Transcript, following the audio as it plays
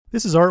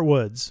This is Art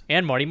Woods.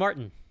 And Marty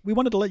Martin. We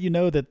wanted to let you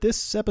know that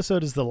this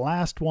episode is the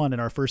last one in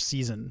our first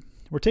season.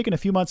 We're taking a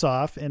few months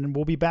off, and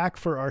we'll be back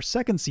for our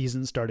second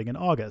season starting in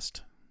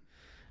August.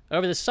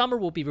 Over the summer,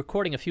 we'll be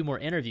recording a few more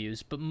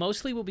interviews, but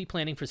mostly we'll be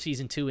planning for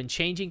Season 2 and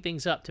changing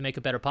things up to make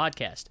a better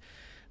podcast.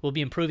 We'll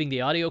be improving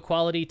the audio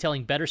quality,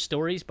 telling better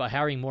stories by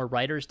hiring more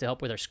writers to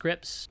help with our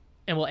scripts,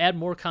 and we'll add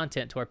more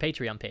content to our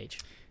Patreon page.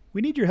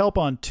 We need your help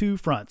on two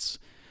fronts.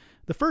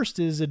 The first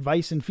is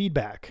advice and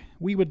feedback.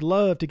 We would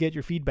love to get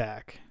your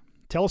feedback.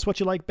 Tell us what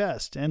you like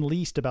best and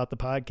least about the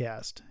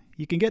podcast.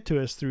 You can get to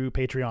us through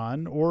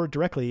Patreon or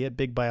directly at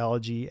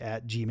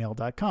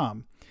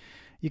bigbiology@gmail.com.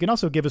 You can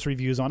also give us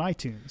reviews on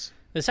iTunes.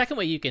 The second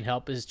way you can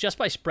help is just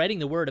by spreading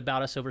the word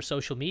about us over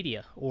social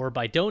media or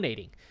by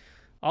donating.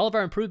 All of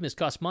our improvements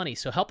cost money,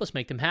 so help us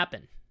make them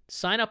happen.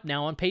 Sign up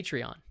now on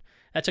Patreon.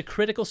 That's a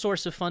critical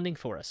source of funding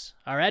for us.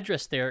 Our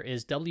address there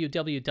is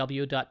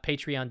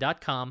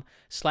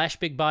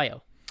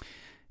www.patreon.com/bigbio.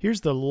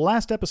 Here's the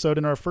last episode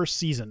in our first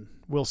season.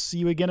 We'll see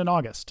you again in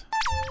August.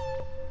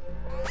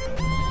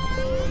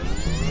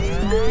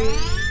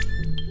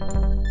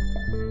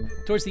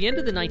 Towards the end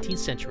of the 19th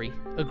century,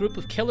 a group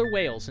of killer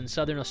whales in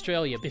southern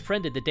Australia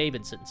befriended the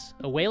Davidsons,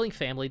 a whaling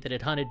family that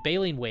had hunted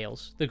baleen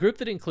whales, the group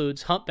that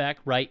includes humpback,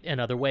 right, and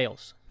other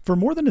whales. For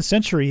more than a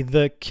century,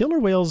 the killer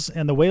whales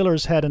and the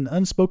whalers had an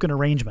unspoken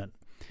arrangement.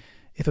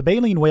 If a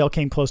baleen whale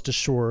came close to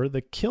shore,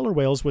 the killer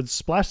whales would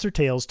splash their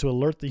tails to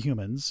alert the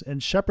humans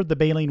and shepherd the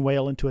baleen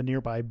whale into a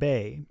nearby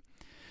bay.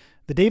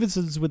 The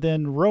Davidsons would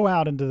then row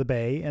out into the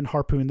bay and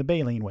harpoon the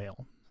baleen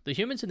whale. The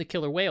humans and the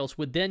killer whales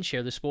would then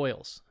share the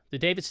spoils. The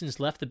Davidsons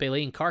left the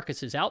baleen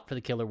carcasses out for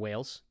the killer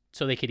whales,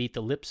 so they could eat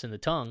the lips and the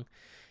tongue.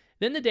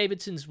 Then the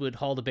Davidsons would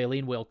haul the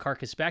baleen whale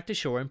carcass back to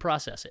shore and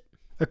process it.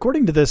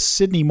 According to the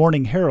Sydney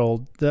Morning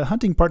Herald, the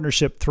hunting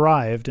partnership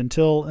thrived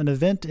until an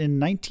event in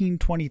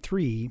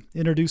 1923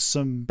 introduced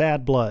some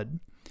bad blood.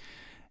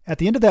 At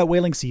the end of that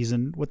whaling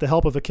season, with the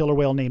help of a killer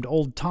whale named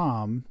Old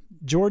Tom,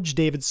 George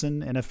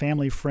Davidson and a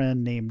family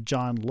friend named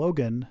John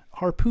Logan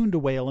harpooned a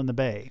whale in the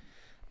bay.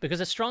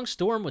 Because a strong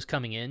storm was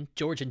coming in,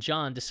 George and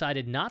John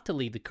decided not to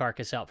leave the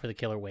carcass out for the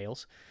killer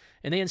whales,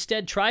 and they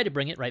instead tried to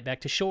bring it right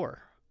back to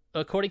shore.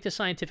 According to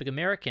Scientific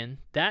American,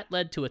 that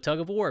led to a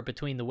tug-of-war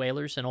between the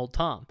whalers and Old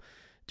Tom,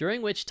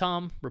 during which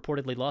Tom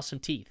reportedly lost some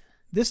teeth.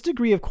 This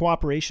degree of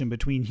cooperation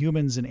between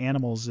humans and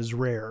animals is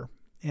rare,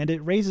 and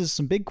it raises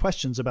some big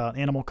questions about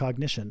animal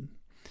cognition.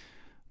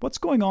 What's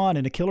going on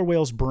in a killer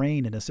whale's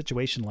brain in a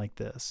situation like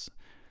this?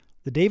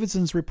 The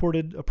Davidsons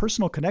reported a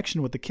personal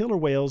connection with the killer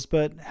whales,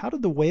 but how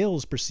did the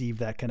whales perceive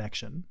that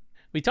connection?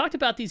 We talked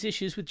about these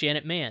issues with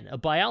Janet Mann, a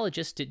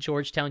biologist at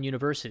Georgetown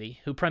University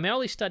who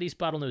primarily studies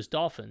bottlenose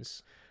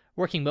dolphins.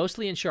 Working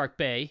mostly in Shark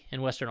Bay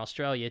in Western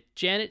Australia,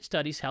 Janet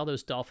studies how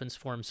those dolphins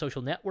form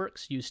social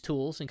networks, use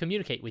tools, and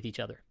communicate with each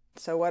other.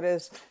 So what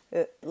is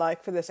it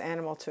like for this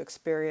animal to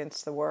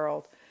experience the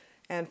world?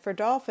 And for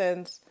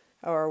dolphins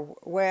or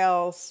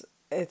whales,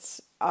 it's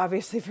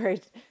obviously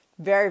very,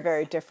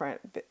 very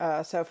different.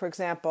 So for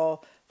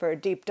example, for a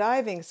deep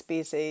diving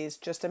species,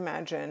 just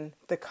imagine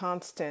the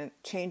constant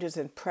changes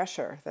in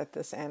pressure that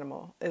this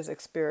animal is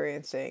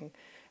experiencing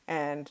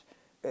and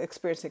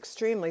experience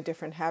extremely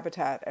different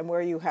habitat, and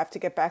where you have to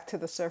get back to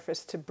the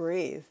surface to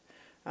breathe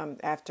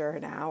after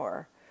an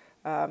hour,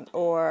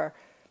 or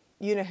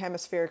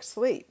unihemispheric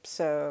sleep,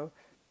 so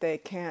they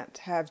can't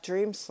have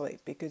dream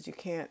sleep because you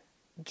can't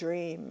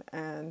dream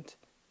and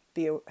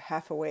be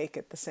half awake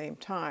at the same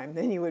time.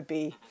 Then you would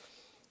be,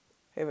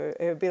 it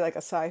would be like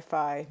a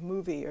sci-fi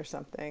movie or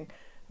something.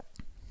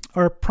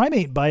 Our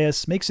primate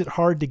bias makes it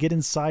hard to get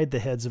inside the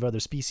heads of other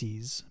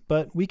species,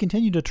 but we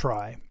continue to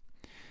try.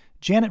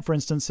 Janet, for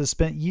instance, has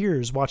spent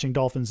years watching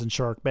dolphins in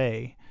Shark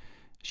Bay.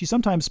 She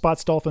sometimes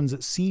spots dolphins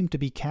that seem to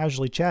be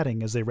casually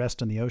chatting as they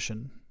rest in the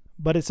ocean,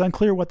 but it's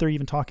unclear what they're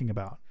even talking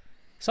about.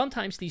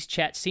 Sometimes these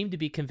chats seem to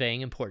be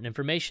conveying important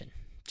information.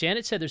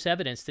 Janet said there's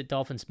evidence that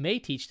dolphins may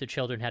teach their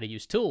children how to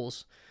use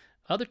tools.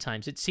 Other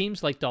times it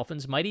seems like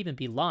dolphins might even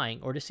be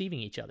lying or deceiving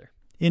each other.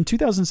 In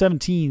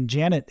 2017,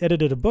 Janet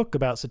edited a book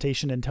about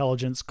cetacean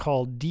intelligence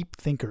called Deep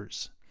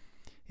Thinkers.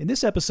 In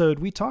this episode,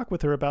 we talk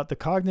with her about the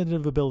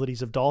cognitive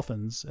abilities of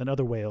dolphins and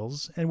other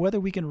whales and whether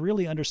we can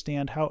really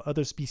understand how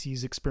other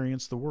species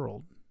experience the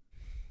world.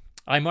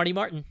 I'm Marty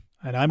Martin.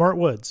 And I'm Art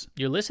Woods.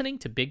 You're listening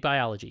to Big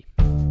Biology.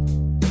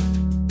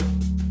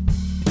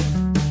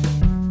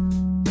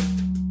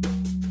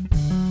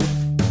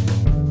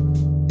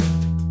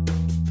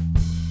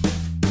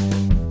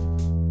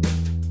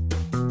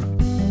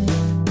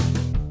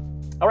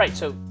 All right,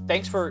 so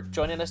thanks for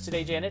joining us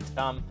today, Janet.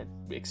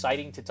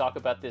 Exciting to talk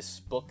about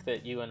this book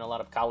that you and a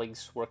lot of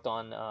colleagues worked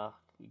on, I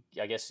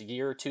guess, a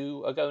year or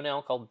two ago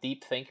now, called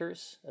Deep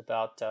Thinkers,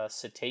 about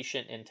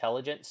cetacean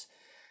intelligence.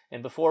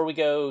 And before we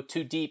go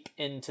too deep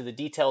into the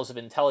details of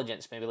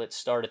intelligence, maybe let's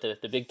start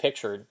at the big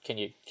picture. Can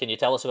you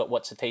tell us about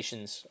what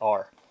cetaceans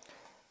are?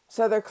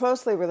 So they're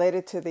closely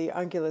related to the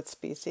ungulate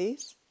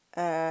species,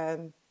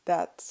 and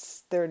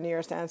that's their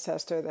nearest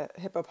ancestor, the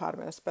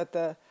hippopotamus. But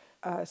the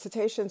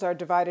cetaceans are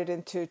divided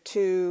into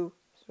two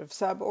of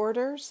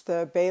suborders.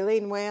 The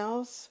baleen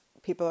whales,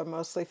 people are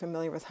mostly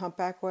familiar with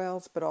humpback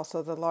whales, but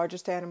also the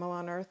largest animal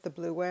on Earth, the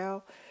blue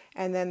whale.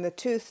 And then the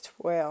toothed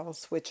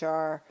whales, which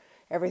are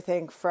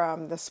everything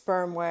from the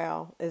sperm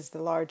whale is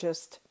the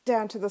largest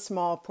down to the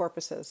small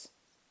porpoises.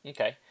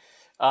 Okay.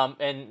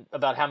 And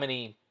about how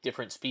many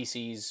different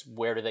species,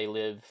 where do they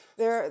live?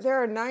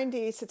 There are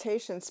 90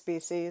 cetacean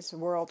species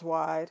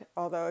worldwide,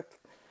 although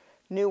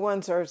new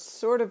ones are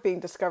sort of being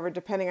discovered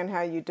depending on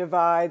how you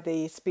divide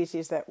the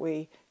species that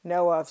we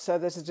know of. So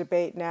there's a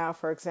debate now,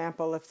 for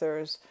example, if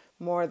there's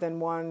more than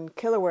one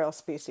killer whale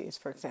species,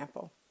 for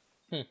example.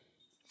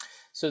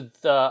 So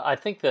I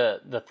think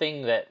the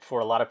thing that for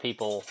a lot of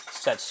people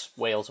sets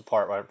whales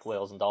apart, right?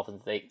 Whales and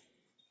dolphins,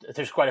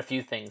 there's quite a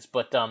few things,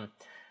 but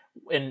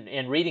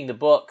in reading the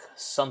book,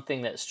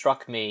 something that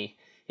struck me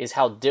is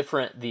how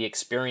different the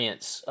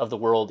experience of the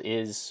world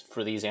is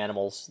for these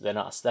animals than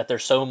us. That they're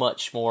so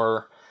much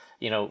more,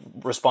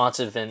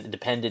 responsive and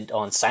dependent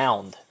on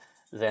sound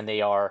than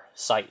they are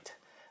sight.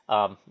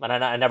 And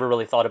I never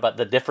really thought about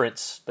the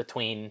difference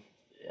between,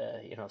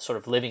 sort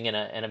of living in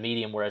a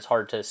medium where it's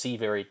hard to see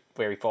very,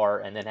 very far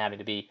and then having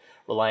to be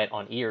reliant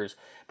on ears.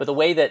 But the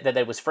way that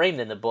it was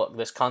framed in the book,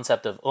 this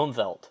concept of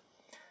Umwelt,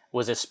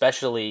 was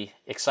especially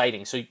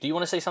exciting. So do you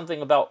want to say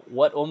something about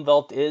what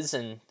Umwelt is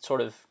and sort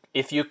of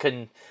if you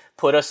can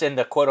put us in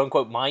the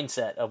quote-unquote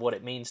mindset of what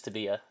it means to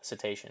be a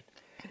cetacean?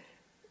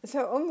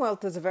 So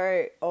Umwelt is a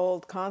very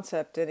old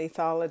concept in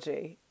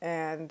ethology,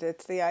 and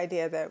it's the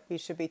idea that we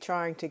should be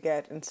trying to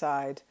get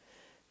inside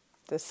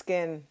the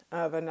skin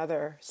of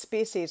another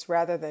species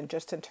rather than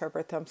just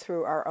interpret them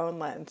through our own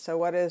lens. So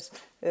what is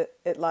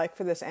it like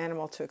for this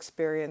animal to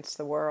experience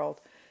the world?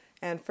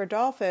 And for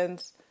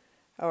dolphins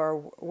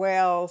or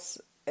whales,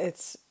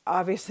 it's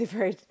obviously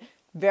very,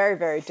 very,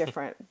 very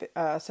different.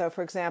 So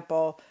for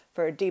example,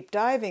 for a deep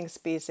diving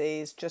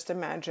species, just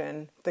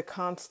imagine the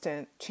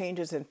constant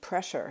changes in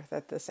pressure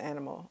that this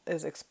animal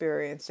is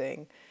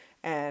experiencing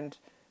and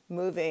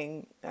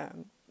moving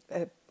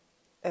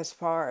as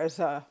far as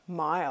a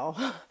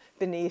mile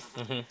beneath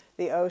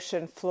the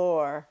ocean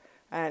floor,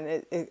 and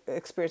it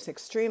experiences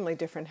extremely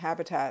different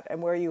habitat,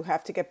 and where you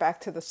have to get back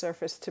to the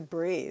surface to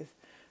breathe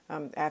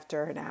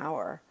after an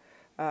hour.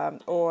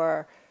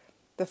 Or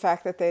the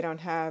fact that they don't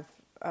have,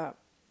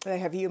 they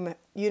have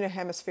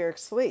unihemispheric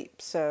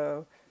sleep,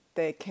 so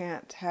they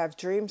can't have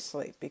dream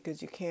sleep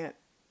because you can't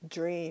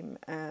dream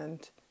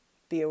and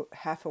be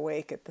half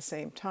awake at the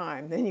same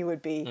time. Then you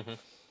would be,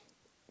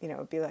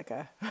 it'd be like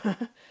a,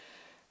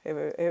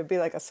 it would be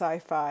like a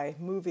sci-fi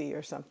movie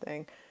or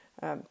something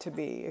to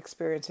be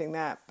experiencing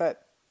that.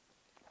 But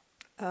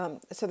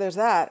so there's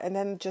that, and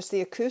then just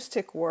the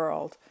acoustic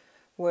world,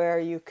 where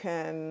you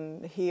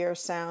can hear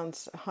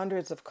sounds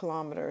hundreds of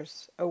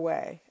kilometers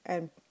away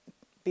and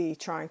be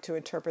trying to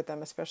interpret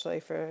them, especially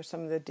for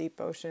some of the deep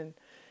ocean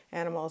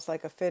animals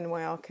like a fin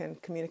whale can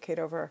communicate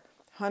over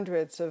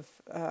hundreds of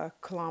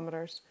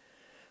kilometers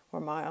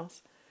or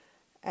miles.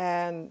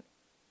 And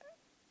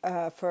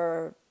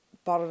for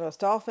bottlenose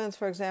dolphins,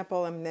 for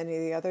example, and many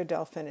of the other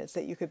delphinids,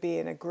 that you could be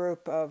in a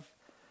group of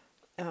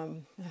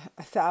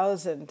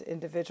 1,000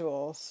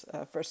 individuals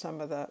for some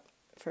of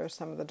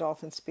the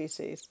dolphin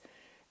species,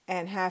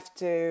 and have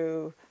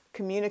to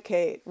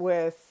communicate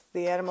with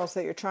the animals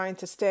that you're trying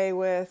to stay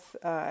with,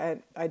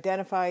 and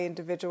identify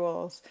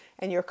individuals,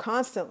 and you're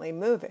constantly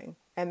moving,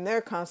 and they're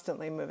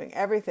constantly moving.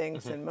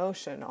 Everything's in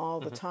motion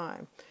all the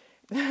time.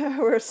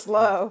 We're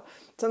slow.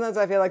 Sometimes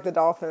I feel like the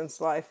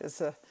dolphin's life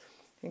is a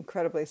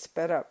incredibly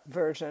sped up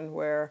version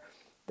where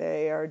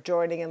they are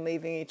joining and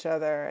leaving each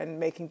other and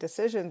making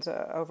decisions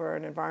over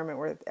an environment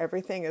where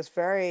everything is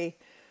very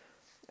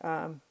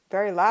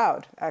very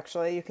loud.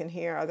 Actually, you can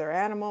hear other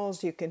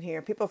animals. You can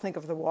hear, people think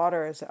of the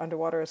water as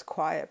underwater as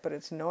quiet, but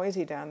it's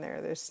noisy down there.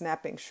 There's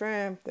snapping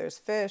shrimp, there's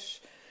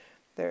fish,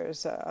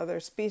 there's other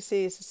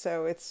species.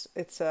 So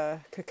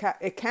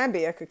it can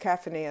be a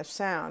cacophony of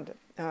sound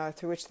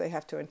through which they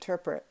have to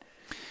interpret.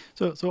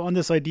 So on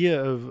this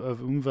idea of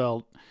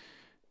Umwelt,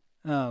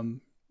 do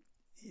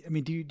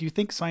you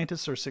think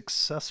scientists are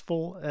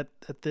successful at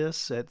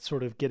this, at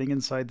sort of getting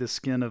inside the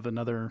skin of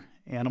another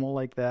animal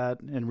like that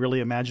and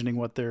really imagining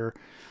what they're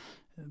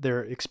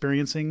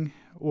experiencing?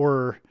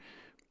 Or,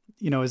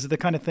 is it the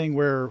kind of thing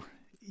where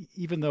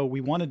even though we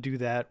want to do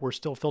that, we're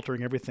still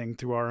filtering everything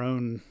through our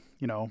own,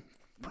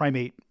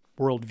 primate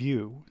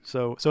worldview?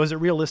 So is it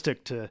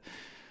realistic to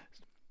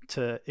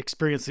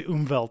experience the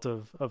Umwelt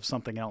of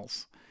something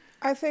else?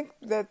 I think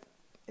that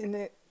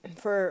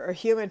for a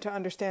human to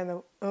understand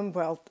the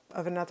Umwelt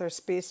of another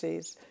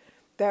species,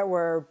 that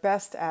we're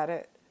best at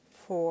it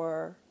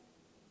for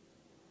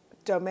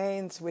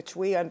domains which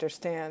we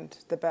understand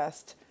the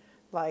best,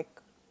 like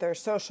their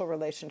social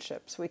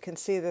relationships. We can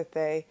see that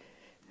they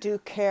do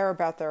care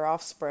about their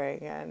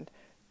offspring, and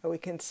we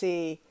can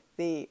see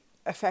the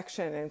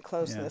affection and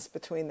closeness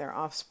between their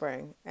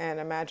offspring, and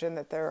imagine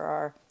that there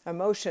are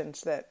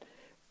emotions that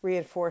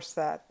reinforce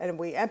that, and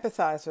we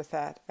empathize with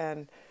that.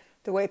 And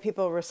the way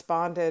people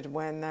responded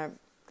when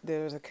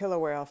there was a killer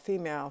whale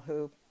female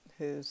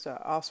whose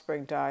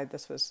offspring died,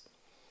 this was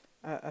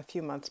a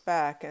few months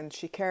back, and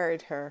she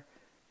carried her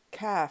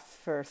calf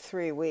for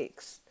 3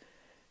 weeks,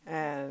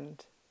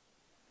 and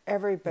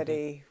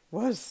everybody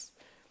was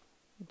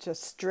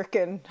just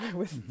stricken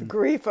with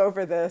grief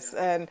over this.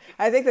 And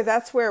I think that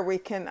that's where we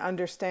can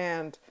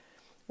understand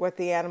what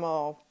the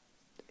animal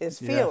is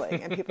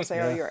feeling. And people say,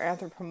 oh, you're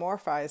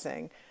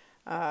anthropomorphizing.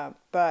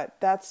 But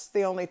that's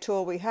the only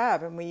tool we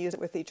have, and we use it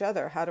with each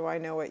other. How do I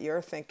know what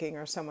you're thinking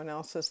or someone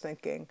else is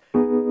thinking?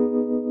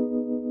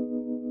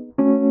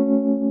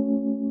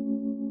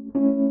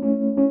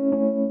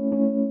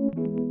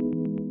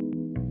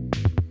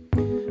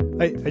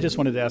 I just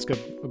wanted to ask a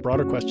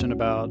broader question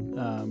about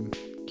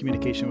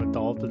communication with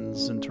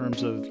dolphins in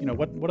terms of,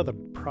 what are the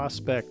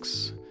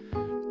prospects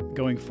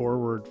going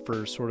forward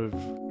for sort of,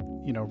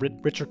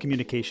 richer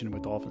communication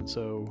with dolphins?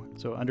 So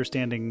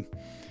understanding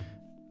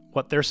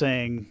what they're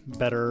saying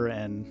better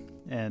and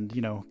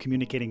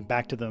communicating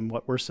back to them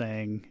what we're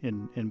saying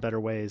in better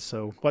ways.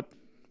 So what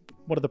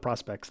are the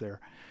prospects there?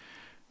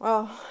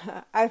 Well,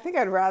 I think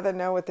I'd rather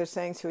know what they're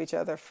saying to each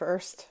other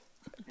first,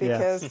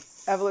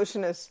 because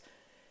evolution is,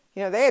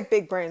 they had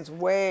big brains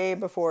way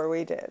before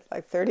we did,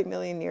 like 30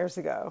 million years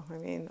ago. I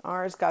mean,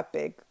 ours got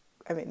big.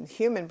 I mean, the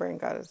human brain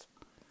got as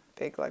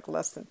big like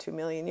less than 2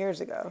 million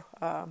years ago.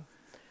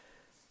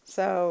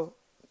 So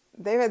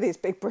they've had these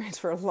big brains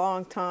for a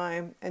long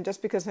time. And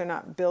just because they're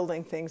not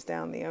building things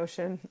down the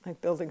ocean,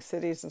 like building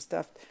cities and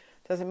stuff,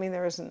 doesn't mean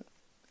there isn't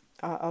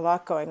a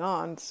lot going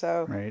on.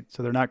 So right.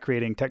 So they're not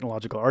creating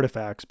technological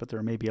artifacts, but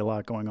there may be a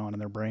lot going on in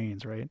their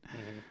brains, right?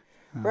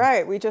 Mm-hmm.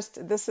 Right.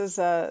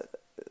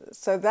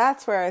 So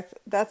that's where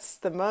that's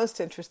the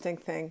most interesting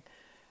thing.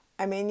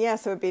 I mean,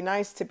 yes, it would be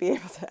nice to be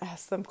able to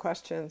ask them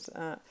questions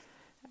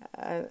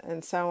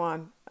and so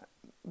on,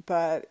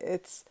 but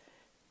it's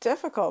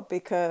difficult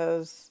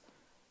because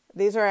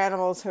these are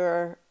animals who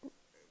are,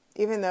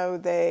 even though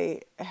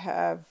they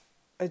have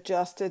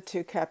adjusted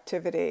to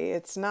captivity,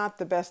 it's not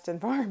the best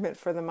environment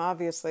for them,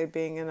 obviously,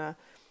 being in a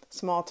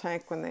small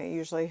tank when they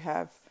usually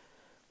have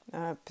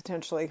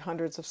potentially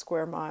hundreds of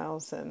square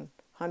miles and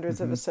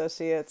hundreds of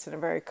associates in a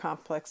very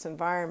complex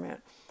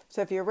environment.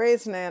 So if you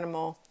raise an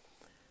animal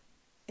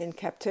in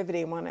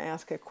captivity and want to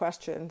ask it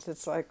questions,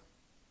 it's like,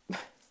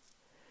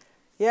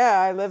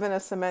 yeah, I live in a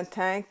cement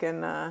tank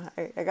and I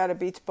got a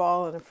beach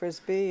ball and a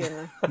frisbee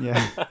and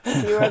a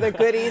few other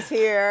goodies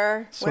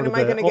here. When am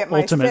I going to get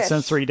my fish? Ultimate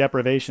sensory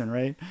deprivation,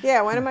 right?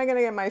 Yeah, when am I going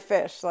to get my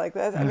fish? Like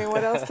that. I mean,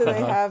 what else do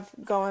they have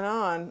going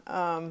on?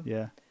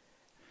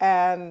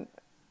 And,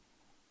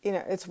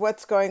 it's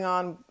what's going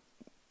on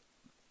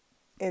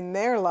in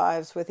their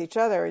lives with each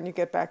other, and you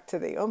get back to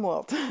the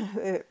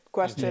Umwelt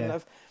question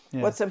of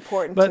what's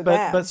important to them.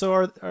 But so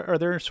are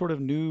there sort of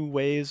new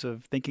ways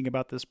of thinking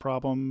about this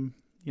problem,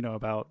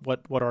 about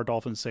what are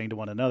dolphins saying to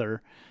one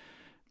another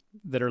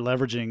that are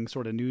leveraging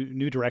sort of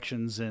new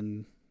directions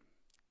in,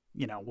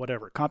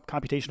 whatever,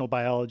 computational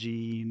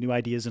biology, new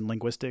ideas in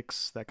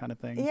linguistics, that kind of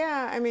thing?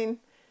 Yeah, I mean,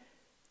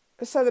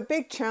 so the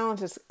big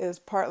challenge is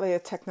partly a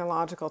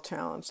technological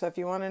challenge. So if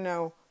you want to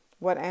know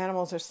what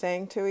animals are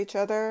saying to each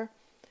other,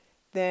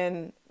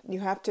 then you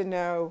have to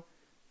know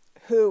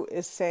who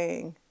is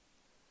saying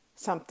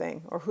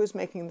something or who's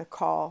making the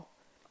call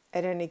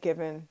at any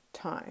given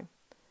time.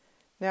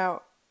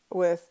 Now,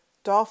 with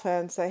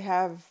dolphins, they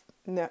have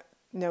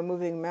no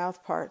moving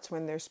mouth parts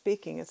when they're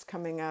speaking. It's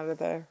coming out of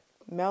the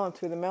melon,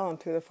 through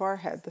the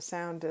forehead. The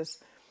sound is,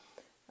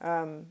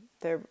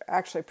 they're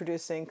actually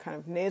producing kind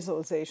of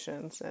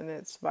nasalizations, and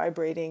it's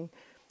vibrating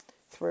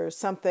through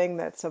something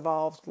that's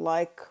evolved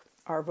like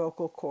our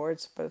vocal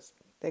cords, but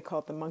they call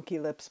it the monkey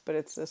lips, but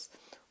it's this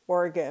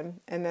organ,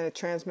 and then it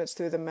transmits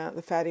through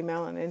the fatty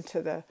melon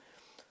into the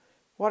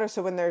water.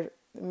 So when they're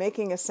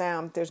making a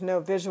sound, there's no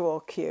visual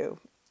cue,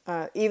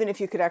 even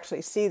if you could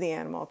actually see the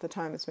animal at the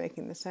time it's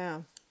making the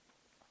sound.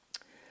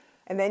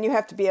 And then you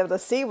have to be able to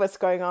see what's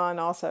going on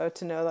also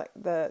to know like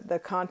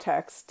the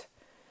context.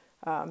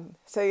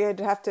 So you'd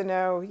have to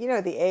know,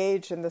 the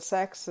age and the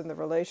sex and the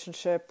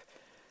relationship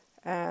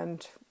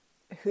and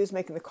who's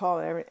making the call,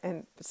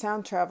 and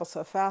sound travels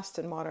so fast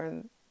in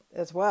water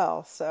as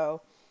well.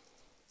 So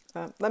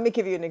let me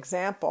give you an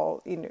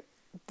example.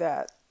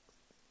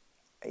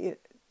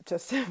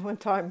 Just one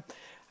time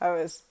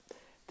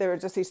there were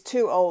just these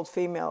two old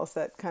females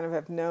that kind of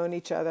have known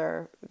each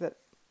other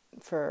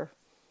for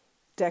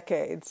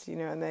decades,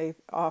 and they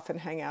often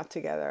hang out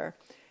together.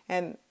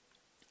 And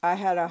I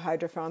had a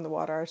hydrophone in the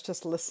water. I was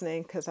just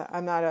listening because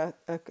I'm not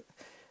a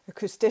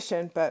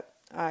acoustician, but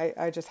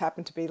I just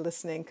happened to be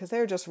listening because they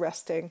were just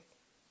resting.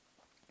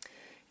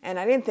 And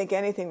I didn't think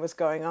anything was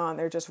going on.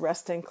 They're just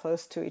resting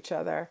close to each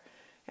other.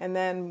 And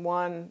then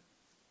one,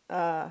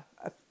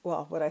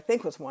 what I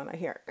think was one, I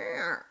hear,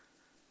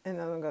 and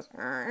the other one goes,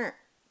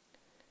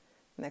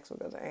 next one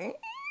goes,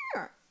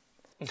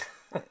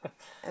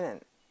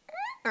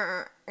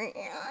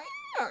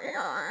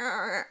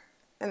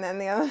 and then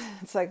the other,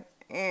 it's like,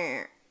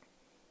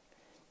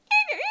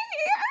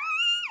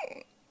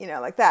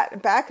 like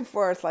that, back and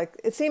forth. Like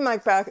it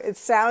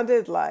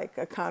sounded like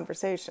a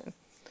conversation.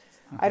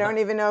 I don't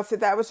even know if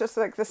that was just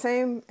like the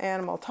same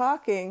animal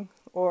talking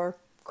or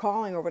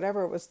calling or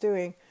whatever it was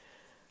doing.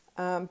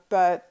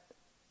 But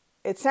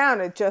it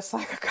sounded just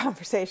like a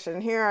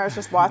conversation. Here I was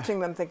just watching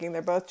them thinking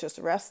they're both just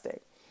resting.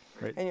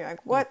 Right. And you're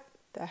like, what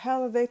the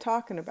hell are they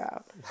talking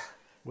about?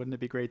 Wouldn't it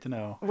be great to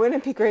know?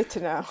 Wouldn't it be great to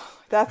know?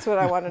 That's what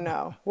I want to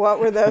know. What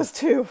were those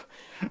two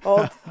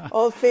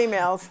old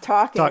females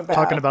talking about?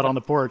 Talking about on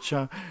the porch,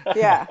 huh?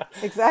 Yeah,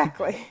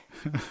 exactly.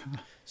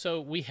 So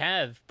we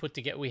have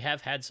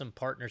had some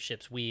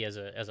partnerships. We as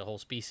a whole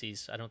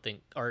species. I don't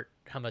think, Art,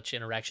 how much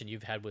interaction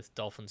you've had with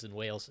dolphins and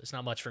whales. It's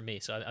not much for me.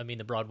 So I mean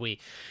the broad we.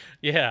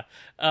 Yeah,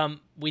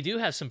 we do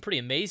have some pretty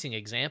amazing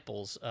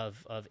examples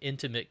of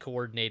intimate,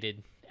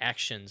 coordinated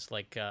actions.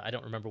 Like I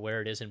don't remember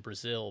where it is in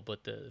Brazil,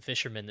 but the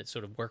fishermen that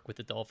sort of work with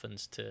the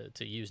dolphins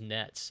to use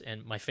nets.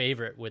 And my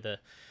favorite with a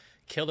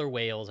killer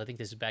whales, I think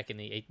this is back in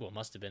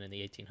must have been in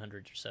the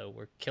 1800s or so,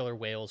 where killer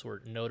whales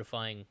were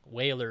notifying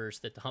whalers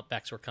that the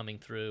humpbacks were coming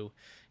through,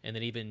 and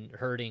then even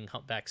herding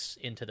humpbacks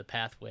into the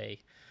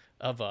pathway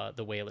of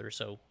the whalers.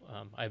 So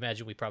I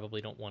imagine we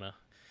probably don't want to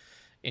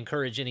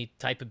encourage any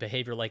type of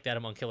behavior like that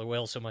among killer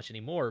whales so much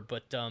anymore.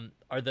 But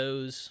are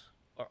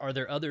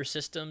there other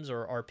systems,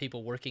 or are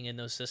people working in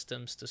those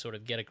systems to sort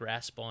of get a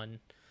grasp on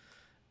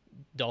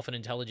dolphin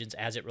intelligence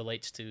as it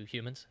relates to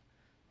humans,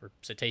 or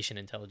cetacean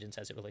intelligence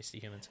as it relates to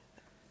humans?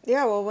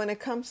 Yeah, well, when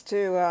it comes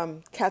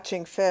to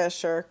catching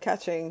fish or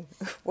catching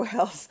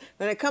whales,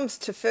 when it comes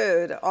to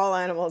food, all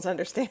animals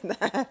understand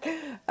that.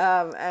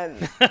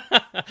 And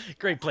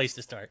great place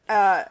to start.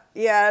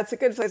 Yeah, it's a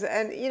good place.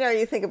 And,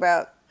 you think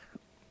about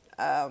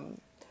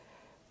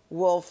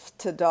wolf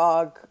to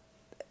dog,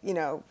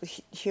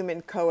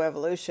 human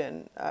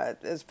coevolution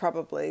is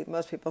probably,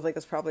 most people think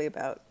it's probably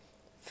about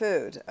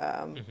food.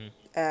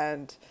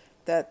 And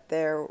that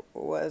there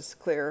was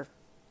clear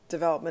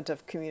development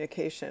of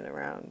communication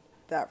around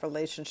that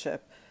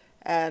relationship.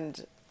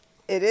 And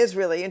it is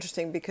really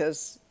interesting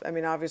because,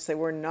 obviously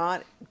we're in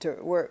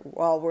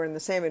the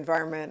same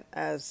environment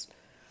as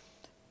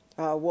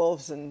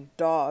wolves and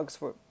dogs,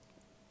 we're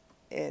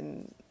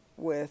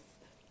with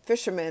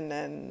fishermen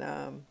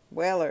and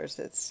whalers.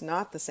 It's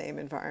not the same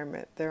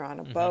environment. They're on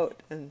a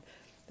boat. And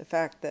the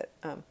fact that,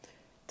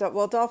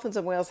 dolphins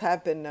and whales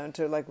have been known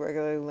to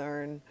regularly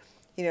learn,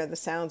 the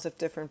sounds of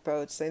different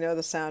boats. They know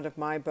the sound of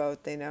my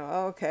boat. They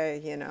know,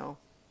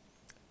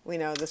 we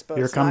know this boat.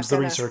 Here comes the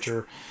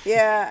researcher.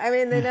 Yeah,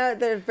 they know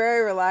they're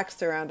very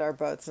relaxed around our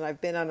boats, and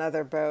I've been on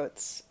other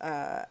boats,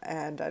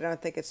 and I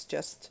don't think it's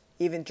just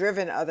even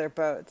driven other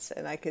boats,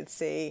 and I could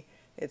see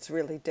it's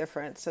really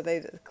different. So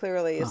they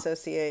clearly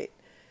associate.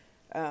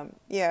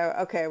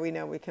 We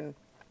know we can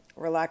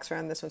relax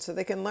around this one, so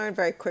they can learn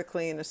very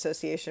quickly an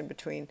association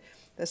between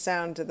the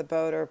sound of the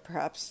boat, or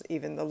perhaps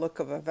even the look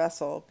of a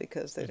vessel,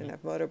 because they didn't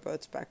have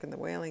motorboats back in the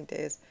whaling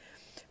days.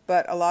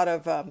 But a lot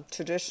of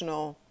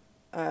traditional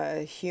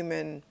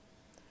human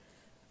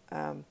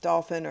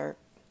dolphin or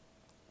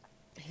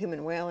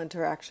human whale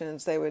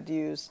interactions, they would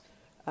use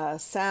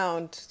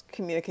sound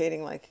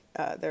communicating,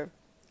 they're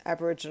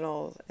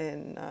Aboriginals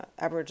in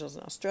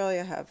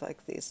Australia have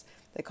these,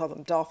 they call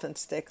them dolphin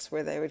sticks,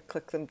 where they would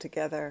click them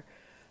together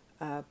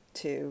and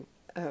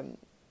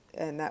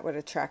that would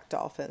attract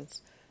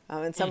dolphins.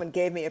 And someone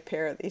gave me a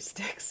pair of these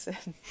sticks,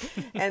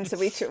 and so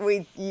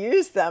we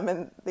used them,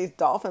 and these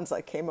dolphins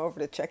came over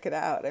to check it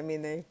out.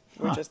 They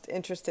were just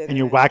interested. And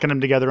you're whacking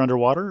them together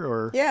underwater,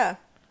 or? Yeah.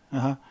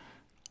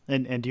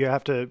 And do you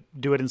have to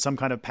do it in some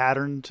kind of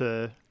pattern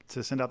to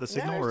send out the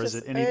signal, or is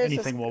it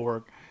anything will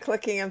work?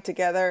 Clicking them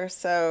together,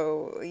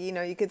 so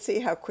you could see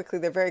how quickly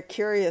they're very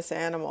curious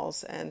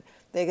animals, and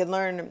they can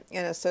learn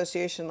an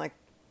association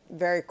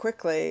very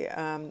quickly.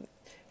 And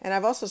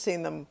I've also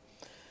seen them,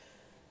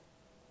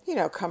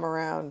 come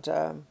around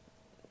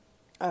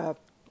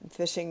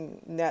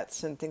fishing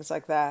nets and things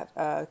like that,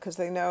 because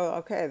they know,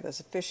 okay, there's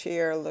a fish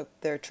here, look,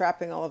 they're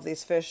trapping all of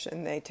these fish,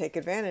 and they take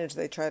advantage.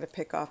 They try to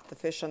pick off the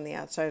fish on the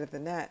outside of the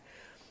net.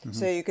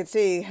 So you could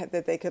see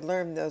that they could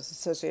learn those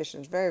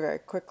associations very, very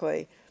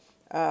quickly.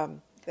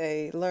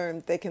 They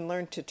can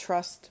learn to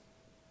trust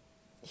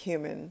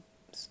humans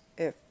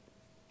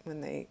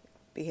when they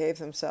behave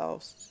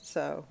themselves,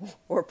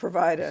 or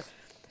provide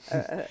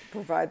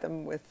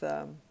them with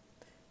the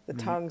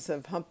tongues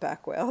of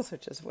humpback whales,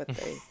 which is what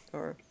they,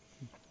 or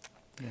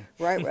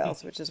right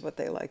whales, which is what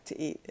they like to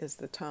eat, is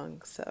the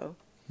tongue. So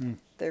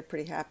they're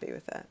pretty happy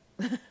with that.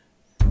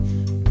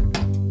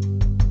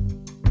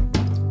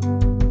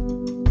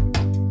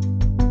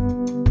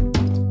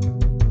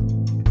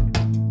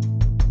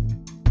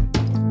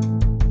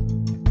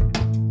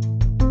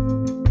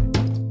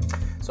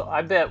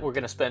 I bet we're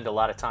going to spend a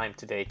lot of time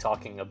today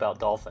talking about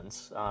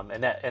dolphins,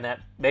 and that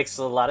makes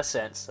a lot of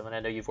sense. I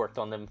know you've worked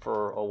on them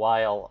for a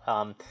while,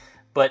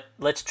 but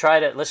let's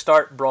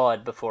start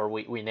broad before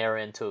we narrow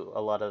into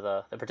a lot of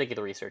the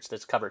particular research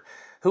that's covered.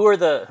 Who are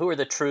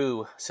the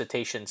true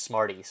cetacean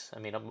smarties?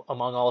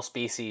 Among all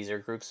species or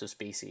groups of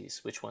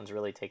species, which ones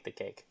really take the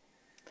cake?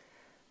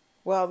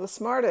 Well, the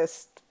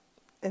smartest,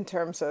 in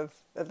terms of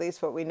at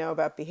least what we know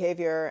about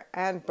behavior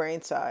and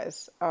brain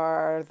size,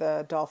 are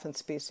the dolphin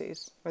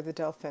species, or the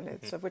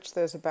delphinids, of which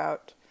there's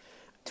about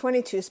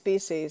 22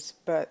 species,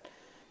 but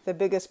the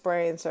biggest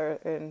brains are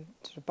in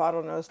sort of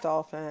bottlenose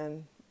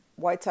dolphin,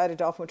 white-sided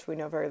dolphin, which we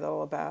know very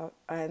little about,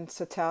 and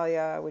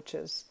Satalia, which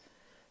is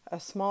a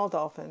small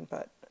dolphin,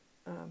 but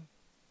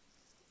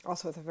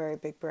also with a very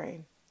big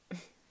brain.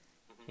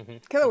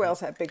 Killer whales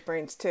have big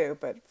brains too,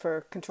 but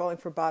for controlling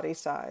for body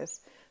size,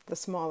 the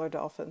smaller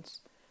dolphins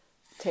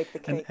take the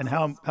cake. And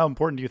how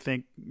important do you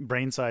think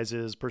brain size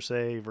is per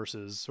se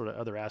versus sort of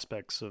other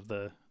aspects of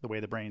the way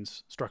the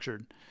brain's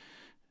structured?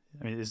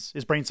 I mean,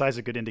 is brain size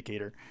a good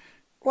indicator?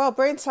 Well,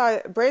 brain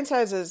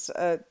size is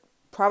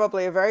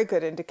probably a very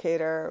good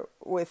indicator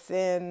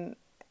within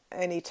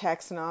any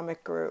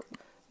taxonomic group.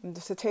 The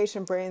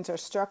cetacean brains are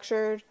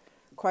structured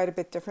quite a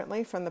bit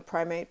differently from the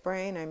primate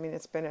brain. I mean,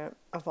 it's been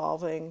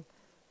evolving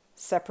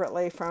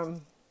separately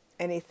from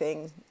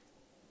anything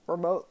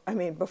remote. I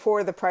mean,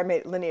 before the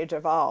primate lineage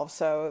evolved,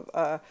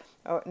 so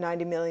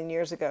 90 million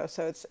years ago.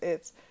 So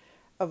it's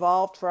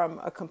evolved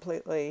from a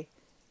completely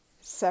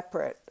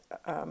separate,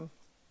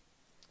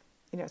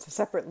 it's a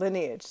separate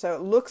lineage. So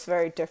it looks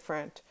very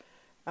different.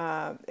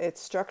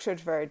 It's structured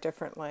very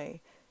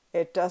differently.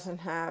 It doesn't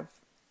have,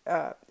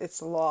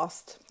 it's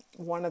lost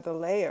one of the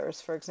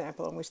layers, for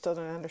example, and we still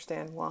don't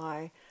understand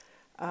why.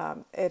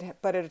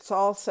 But it's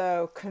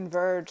also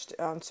converged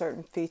on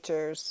certain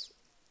features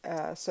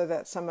so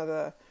that some of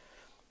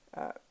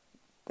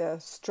the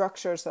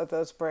structures of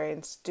those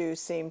brains do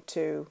seem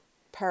to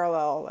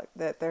parallel, like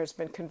that there's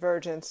been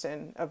convergence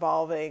in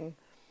evolving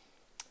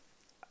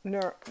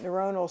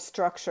neuronal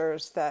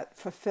structures that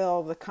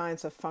fulfill the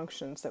kinds of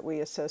functions that we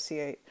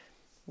associate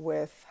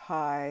with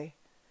high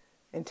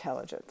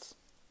intelligence.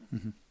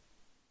 Mm-hmm.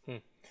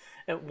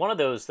 And one of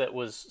those that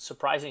was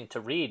surprising to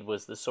read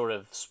was the sort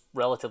of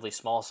relatively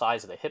small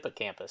size of the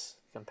hippocampus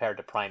compared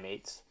to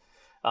primates.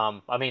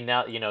 I mean,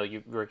 now,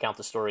 you recount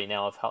the story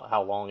now of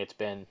how long it's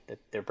been that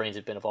their brains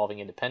have been evolving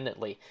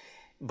independently.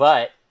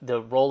 But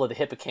the role of the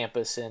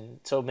hippocampus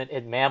in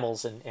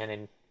mammals and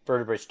in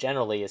vertebrates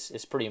generally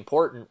is pretty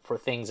important for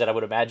things that I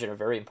would imagine are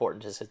very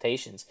important to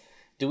cetaceans.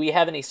 Do we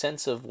have any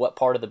sense of what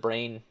part of the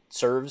brain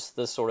serves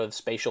the sort of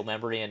spatial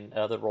memory and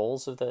other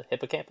roles of the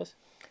hippocampus?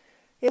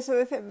 Yeah,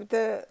 so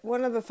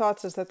one of the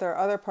thoughts is that there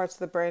are other parts of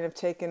the brain have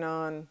taken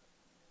on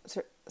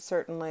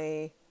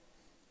certainly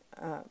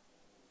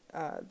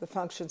the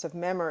functions of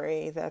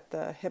memory, that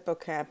the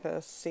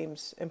hippocampus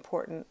seems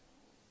important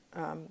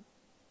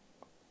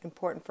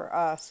for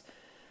us.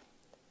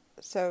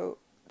 So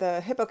the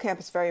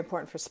hippocampus is very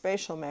important for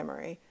spatial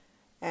memory,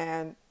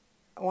 and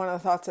one of the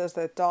thoughts is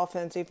that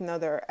dolphins, even though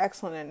they're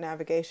excellent at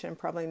navigation,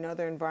 probably know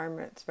their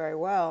environments very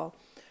well.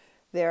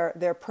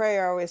 Their prey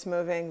are always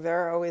moving,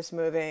 they're always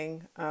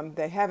moving.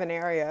 They have an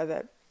area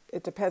that,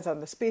 it depends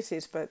on the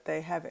species, but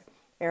they have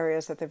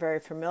areas that they're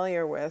very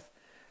familiar with.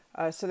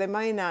 So they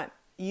might not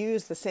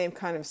use the same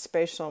kind of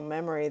spatial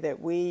memory that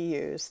we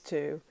use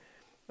to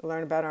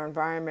learn about our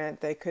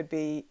environment. They could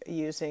be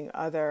using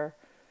other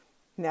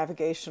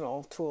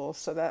navigational tools.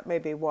 So that may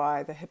be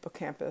why the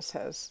hippocampus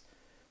has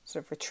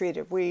sort of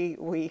retreated.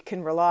 We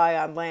can rely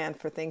on land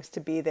for things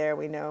to be there.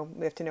 We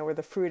have to know where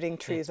the fruiting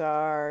trees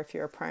are if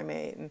you're a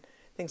primate and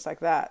things like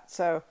that.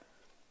 So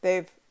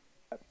they've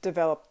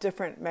developed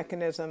different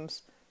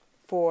mechanisms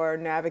for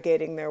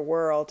navigating their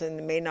world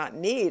and may not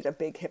need a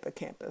big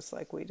hippocampus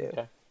like we do.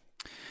 Okay.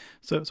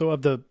 So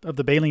of the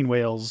baleen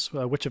whales,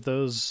 which of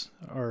those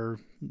are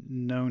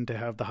known to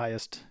have the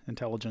highest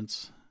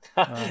intelligence?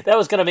 That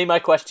was going to be my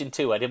question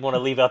too. I didn't want to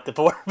leave out the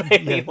poor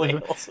baleen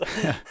whales.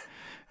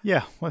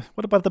 Yeah. What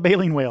about the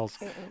baleen whales?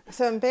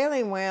 So in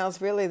baleen whales,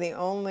 really the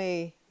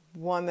only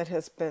one that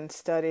has been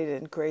studied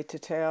in great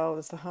detail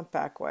is the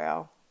humpback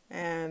whale.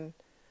 And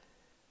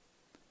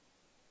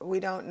we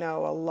don't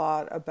know a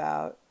lot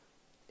about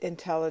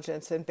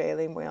intelligence in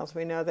baleen whales.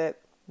 We know that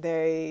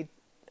they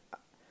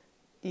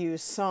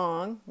use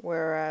song,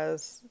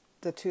 whereas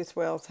the toothed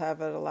whales have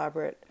an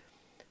elaborate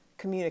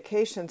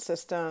communication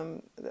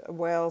system.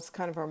 Whales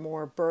kind of are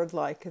more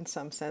bird-like in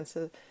some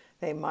senses.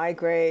 They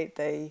migrate,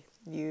 they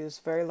use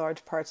very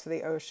large parts of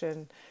the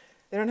ocean.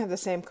 They don't have the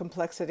same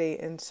complexity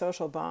in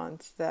social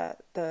bonds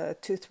that the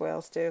toothed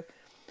whales do.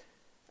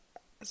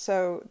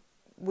 So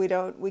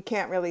we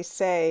can't really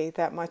say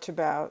that much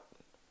about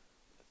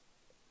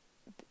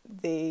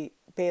the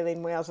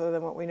baleen whales other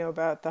than what we know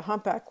about the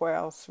humpback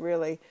whales,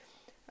 really.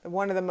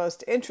 One of the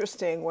most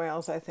interesting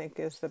whales, I think,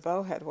 is the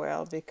bowhead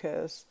whale,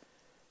 because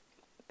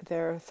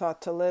they're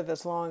thought to live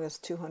as long as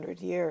 200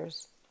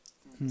 years.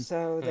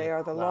 So they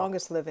are the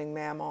longest living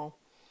mammal,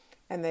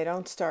 and they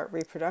don't start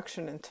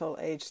reproduction until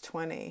age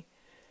 20.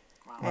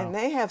 Wow. And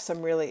they have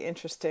some really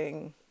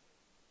interesting,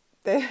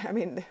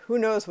 who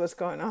knows what's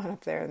going on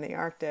up there in the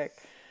Arctic.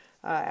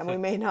 And we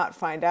may not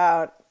find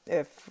out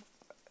if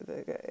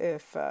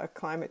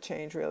climate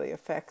change really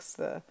affects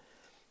the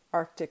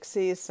Arctic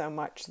seas so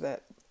much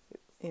that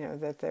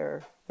that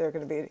they're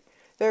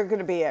going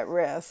to be at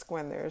risk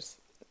when there's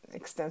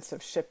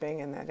extensive shipping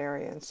in that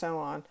area and so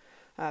on,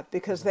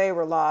 because they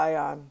rely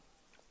on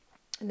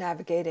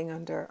navigating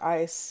under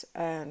ice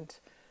and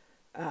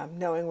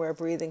knowing where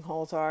breathing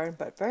holes are,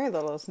 but very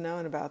little is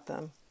known about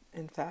them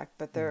in fact,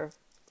 but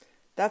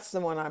that's the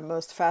one I'm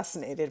most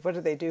fascinated. What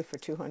do they do for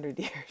 200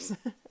 years?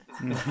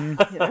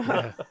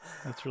 Yeah,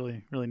 that's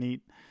really, really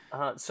neat.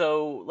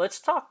 So let's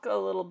talk a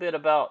little bit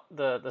about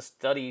the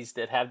studies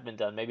that have been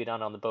done, maybe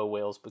not on the bow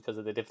whales because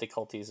of the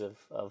difficulties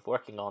of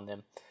working on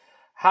them.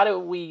 How do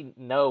we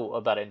know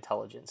about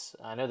intelligence?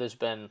 I know there's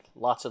been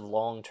lots of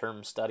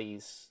long-term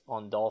studies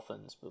on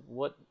dolphins, but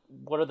what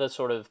are the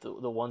sort of the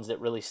ones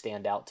that really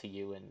stand out to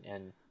you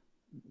and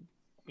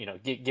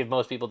give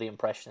most people the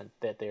impression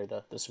that they're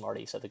the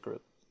smarties of the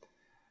group?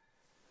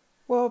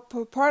 Well,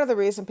 part of the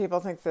reason people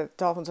think that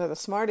dolphins are the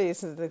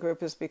smarties of the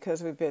group is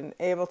because we've been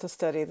able to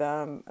study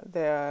them.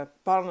 The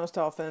bottlenose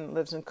dolphin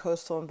lives in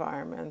coastal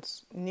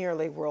environments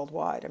nearly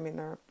worldwide. I mean,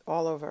 they're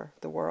all over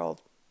the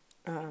world.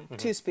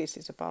 Two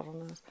species of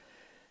bottlenose.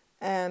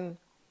 And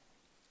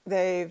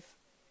they've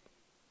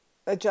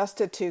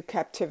adjusted to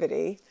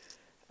captivity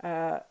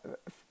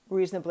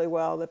reasonably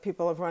well. The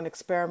people have run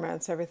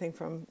experiments, everything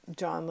from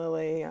John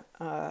Lilly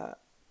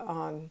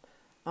on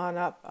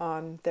up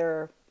on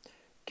their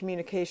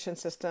communication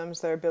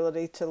systems, their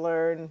ability to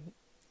learn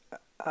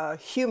a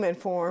human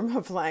form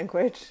of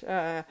language,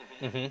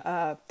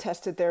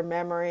 tested their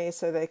memory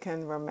so they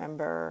can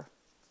remember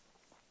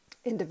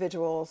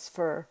individuals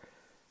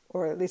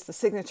or at least the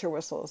signature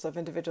whistles of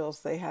individuals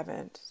they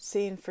haven't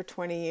seen for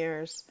 20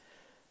 years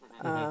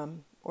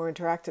or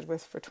interacted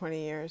with for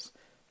 20 years.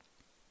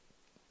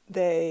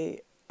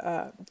 They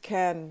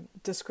can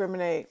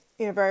discriminate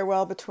very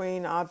well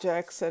between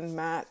objects and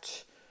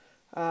match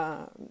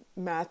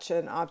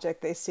an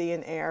object they see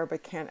in air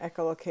but can't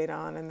echolocate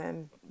on, and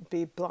then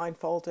be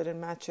blindfolded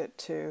and match it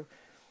to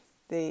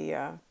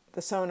the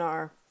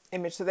sonar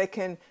image. So they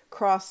can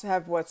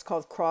have what's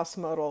called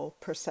cross-modal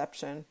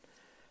perception.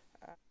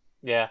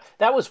 Yeah,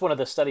 that was one of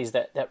the studies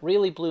that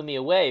really blew me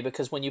away,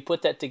 because when you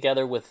put that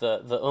together with the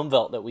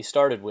Umwelt that we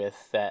started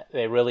with, that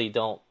they really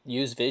don't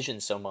use vision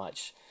so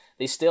much,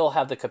 they still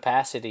have the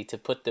capacity to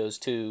put those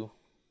two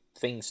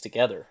things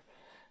together.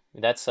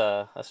 That's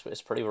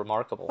pretty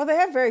remarkable. Well, they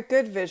have very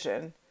good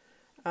vision,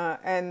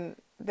 and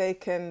they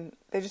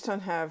just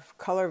don't have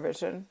color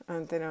vision,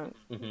 and they don't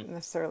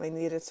necessarily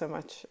need it so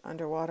much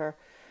underwater,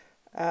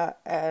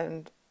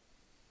 and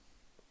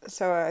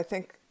so I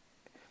think,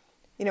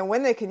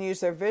 when they can use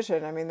their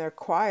vision, I mean, they're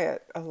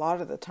quiet a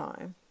lot of the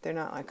time. They're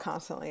not like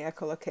constantly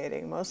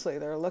echolocating. Mostly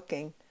they're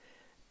looking,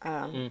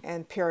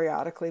 and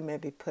periodically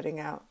maybe putting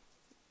out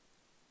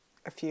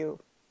a few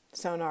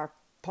sonar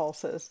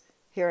pulses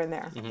here and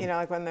there.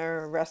 Like when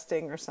they're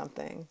resting or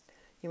something,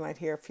 you might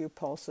hear a few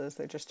pulses.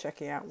 They're just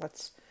checking out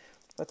what's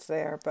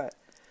there. But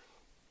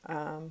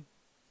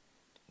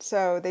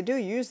so they do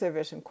use their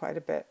vision quite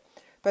a bit.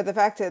 But the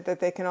fact that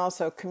they can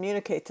also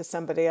communicate to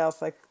somebody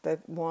else, like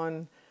that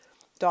one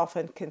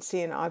dolphin can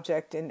see an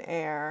object in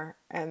air,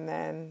 and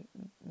then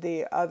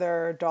the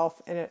other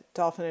dolphin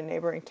in a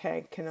neighboring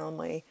tank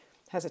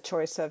has a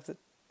choice of the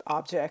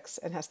objects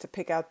and has to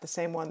pick out the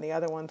same one the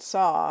other one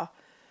saw,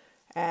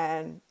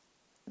 and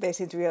they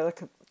seem to be able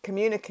to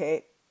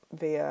communicate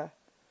via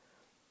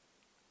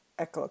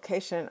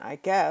echolocation, I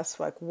guess,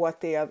 like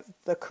what the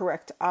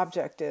correct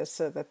object is,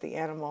 so that the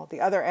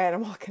other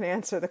animal can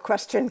answer the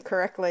question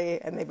correctly,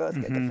 and they both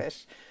get the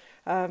fish.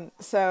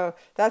 So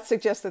that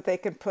suggests that they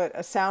can put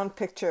a sound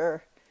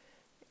picture,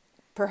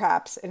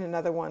 perhaps, in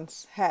another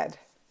one's head,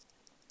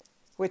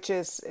 which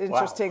is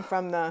interesting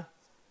from the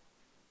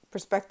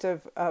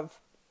perspective of,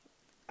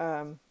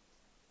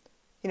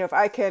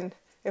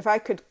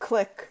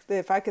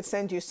 if I could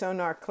send you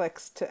sonar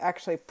clicks to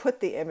actually put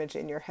the image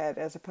in your head,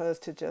 as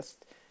opposed to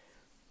just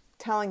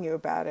telling you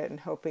about it and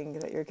hoping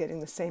that you're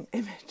getting the same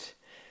image.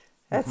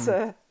 That's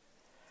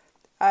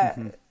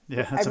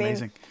Yeah, that's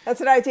amazing.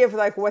 That's an idea of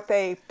like what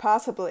they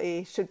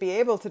possibly should be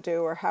able to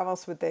do, or how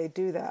else would they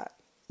do that?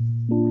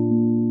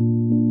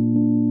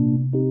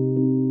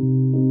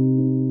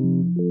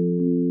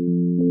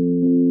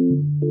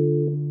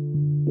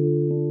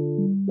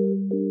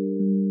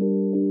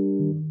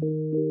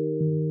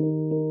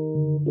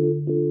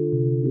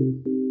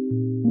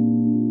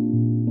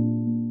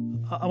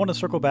 I want to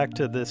circle back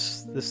to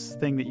this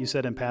thing that you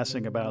said in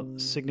passing about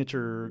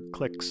signature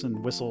clicks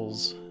and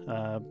whistles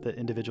that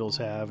individuals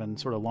have, and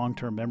sort of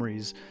long-term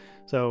memories.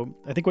 So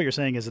I think what you're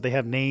saying is that they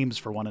have names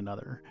for one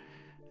another.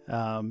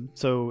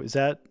 So is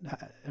that,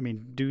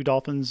 do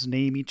dolphins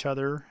name each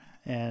other,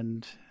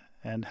 and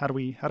how do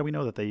we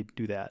know that they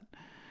do that?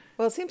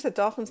 Well, it seems that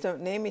dolphins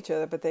don't name each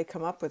other, but they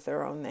come up with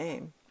their own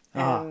name,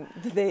 and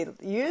they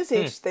use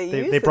each.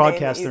 They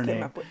broadcast their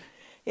name.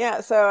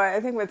 Yeah, so I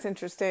think what's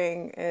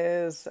interesting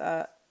is,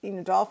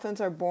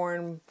 dolphins are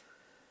born,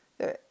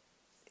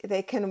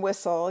 they can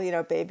whistle,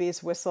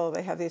 babies whistle.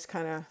 They have these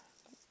kind of,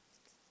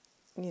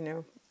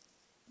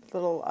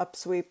 little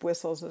upsweep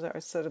whistles that are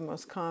sort of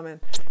most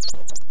common.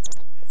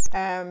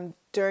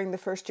 During the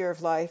first year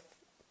of life,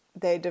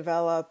 they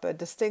develop a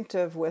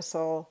distinctive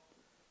whistle,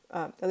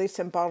 at least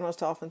in bottlenose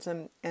dolphins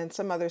and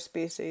some other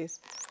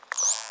species,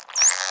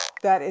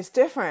 that is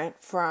different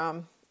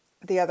from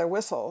the other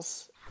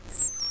whistles.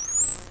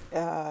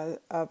 of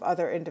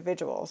other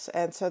individuals.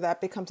 And so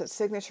that becomes its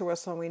signature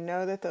whistle, and we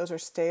know that those are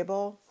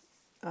stable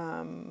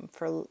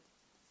for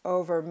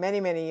over many,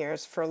 many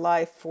years for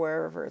life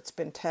wherever it's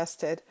been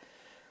tested.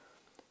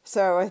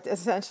 So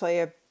essentially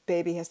a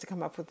baby has to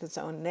come up with its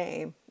own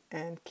name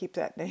and keep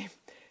that name.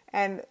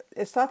 And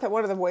it's thought that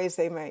one of the ways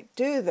they might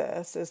do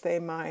this is they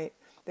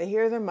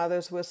hear their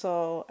mother's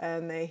whistle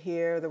and they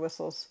hear the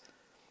whistles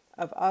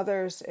of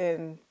others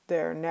in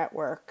their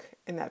network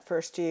in that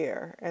first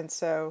year. And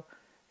so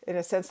in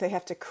a sense they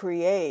have to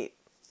create,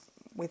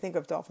 we think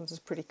of dolphins as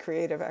pretty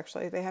creative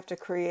actually, they have to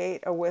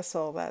create a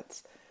whistle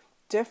that's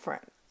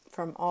different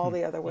from all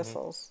the other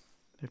whistles.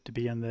 You have to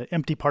be in the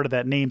empty part of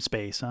that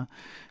namespace,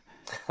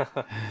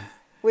 huh?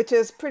 Which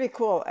is pretty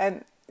cool.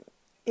 And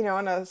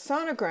on a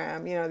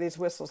sonogram, these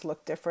whistles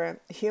look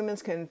different.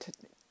 Humans can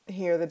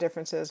hear the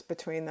differences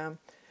between them.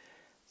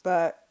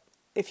 But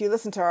if you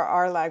listen to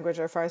our language,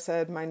 or if I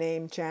said my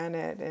name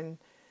Janet, and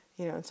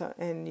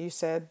and you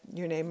said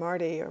your name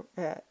Marty,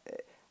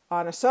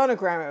 on a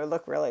sonogram it would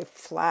look really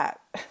flat.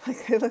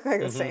 It look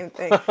like the same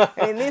thing.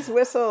 I mean, these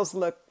whistles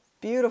look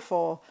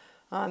beautiful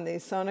on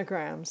these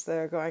sonograms.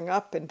 They're going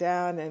up and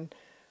down, and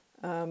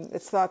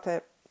it's thought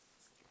that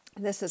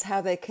this is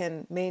how they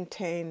can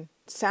maintain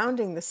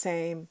sounding the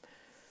same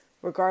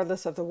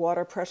regardless of the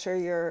water pressure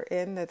you're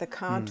in, that the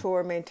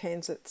contour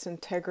maintains its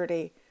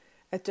integrity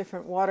at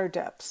different water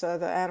depths, so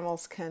the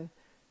animals can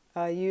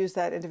use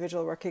that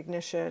individual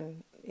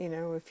recognition,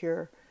 if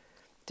you're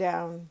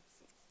down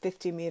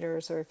 50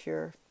 meters or if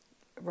you're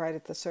right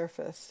at the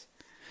surface.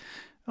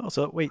 Oh,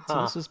 so wait,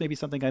 so this is maybe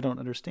something I don't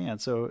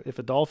understand. So if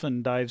a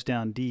dolphin dives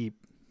down deep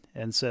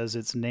and says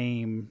its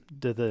name,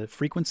 do the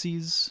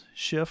frequencies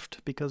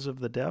shift because of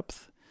the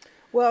depth?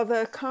 Well,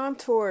 the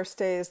contour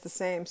stays the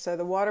same, so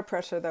the water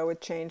pressure, though, would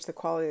change the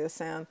quality of the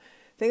sound.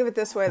 Think of it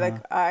this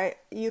way,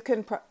 you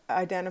can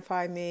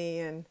identify me,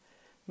 and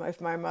if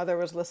my mother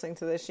was listening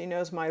to this, she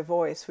knows my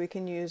voice. We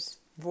can use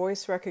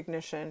voice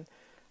recognition,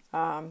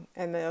 and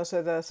those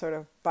are the sort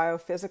of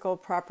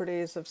biophysical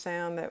properties of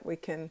sound that we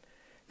can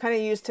kind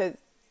of use to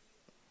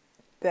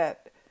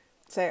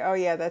say, oh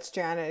yeah, that's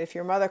Janet. If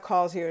your mother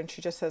calls you and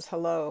she just says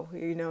hello,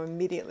 you know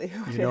immediately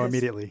who it is. You know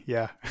immediately,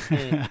 yeah.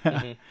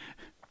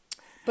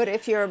 But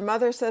if your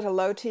mother said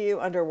hello to you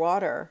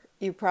underwater,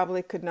 you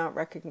probably could not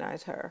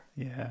recognize her.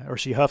 Yeah, or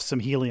she huffs some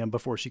helium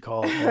before she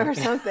called. Right? Or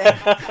something.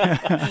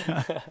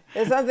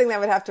 It's something that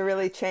would have to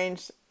really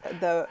change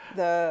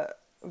the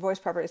voice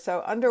property.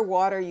 So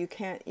underwater, you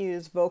can't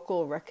use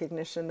vocal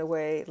recognition the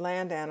way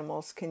land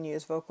animals can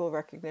use vocal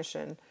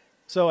recognition.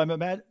 So I'm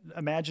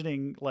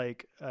imagining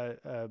like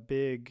a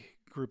big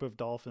group of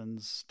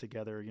dolphins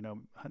together,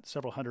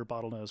 several hundred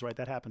bottlenose, right?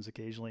 That happens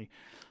occasionally.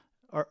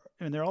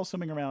 And they're all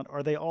swimming around.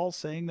 Are they all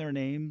saying their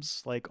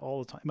names like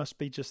all the time? It must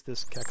be just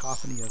this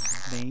cacophony of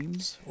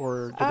names,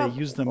 or do they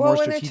use them more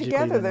strategically? When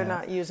they're together, they're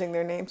that? not using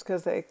their names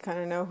because they kind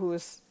of know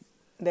who's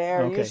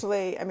there. Okay.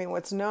 Usually,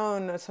 what's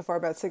known so far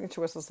about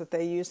signature whistles is that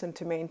they use them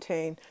to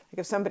maintain, like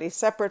if somebody's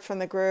separate from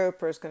the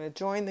group or is going to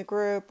join the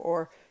group,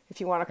 or if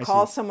you want to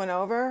call someone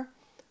over,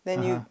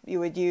 then you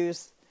would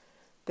use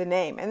the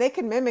name. And they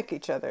can mimic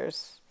each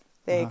other's.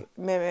 They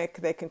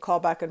can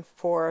call back and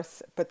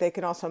forth, but they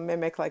can also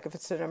mimic, like if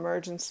it's an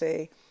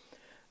emergency,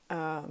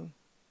 a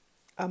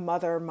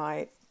mother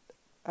might,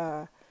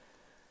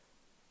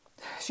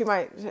 she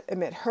might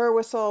emit her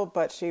whistle,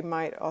 but she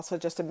might also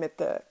just emit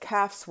the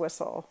calf's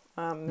whistle,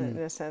 in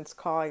a sense,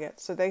 calling it.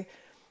 So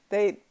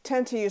they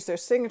tend to use their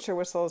signature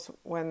whistles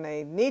when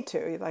they need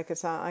to. Like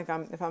it's not like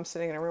if I'm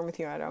sitting in a room with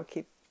you, I don't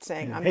keep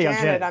saying, I'm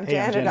Janet, I'm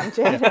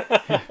Janet.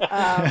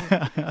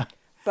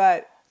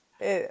 But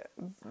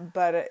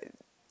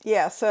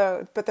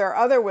there are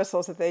other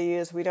whistles that they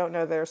use. We don't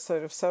know they're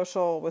sort of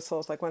social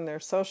whistles, like when they're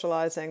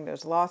socializing,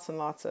 there's lots and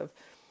lots of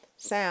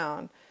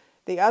sound.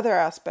 The other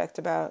aspect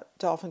about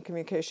dolphin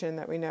communication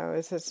that we know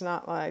is it's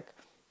not like,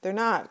 they're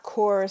not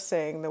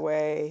chorusing the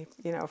way,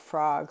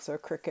 frogs or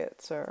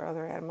crickets or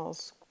other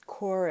animals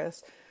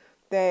chorus.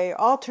 They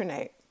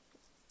alternate.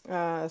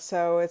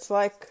 So it's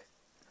like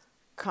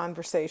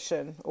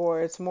conversation,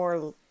 or it's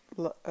more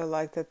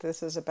like that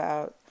this is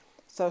about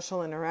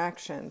social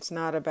interactions,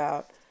 not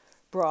about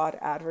broad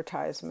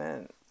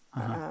advertisement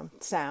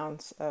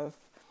sounds of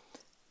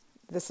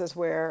this is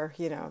where,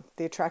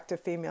 the attractive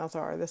females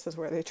are, this is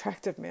where the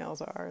attractive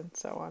males are, and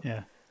so on.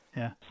 Yeah,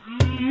 yeah.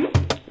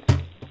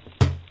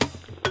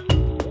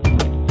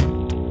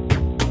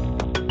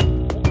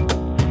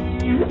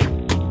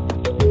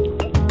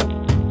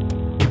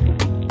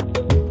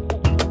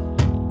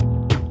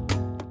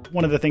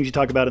 One of the things you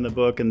talk about in the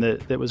book, and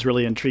that was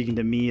really intriguing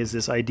to me, is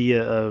this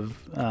idea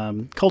of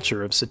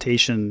culture, of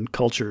cetacean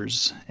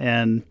cultures.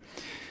 And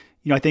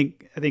I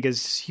think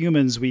as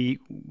humans, we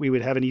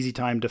would have an easy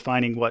time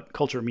defining what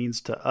culture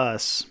means to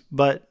us.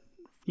 But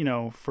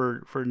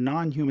for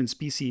non-human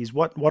species,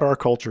 what are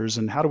cultures,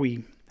 and how do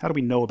we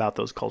know about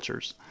those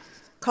cultures?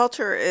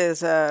 Culture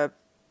is a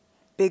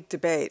big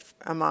debate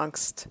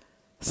amongst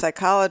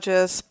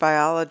psychologists,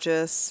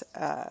 biologists,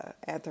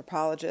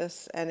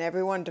 anthropologists, and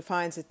everyone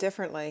defines it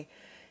differently.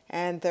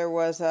 And there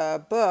was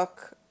a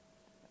book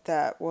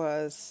that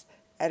was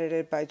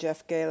edited by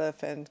Jeff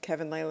Galef and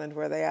Kevin Leyland,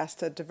 where they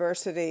asked a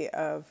diversity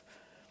of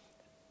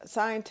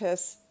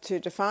scientists to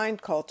define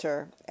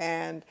culture.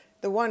 And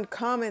the one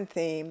common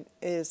theme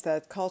is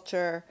that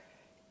culture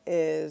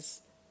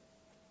is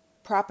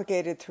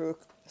propagated through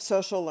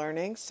social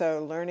learning,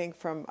 so learning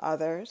from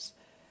others,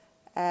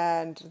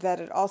 and that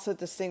it also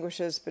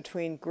distinguishes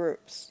between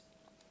groups.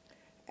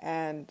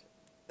 And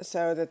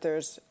so that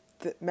there's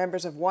the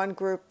members of one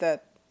group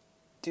that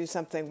do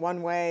something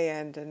one way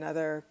and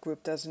another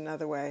group does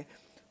another way.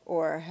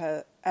 Or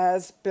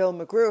as Bill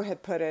McGrew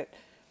had put it,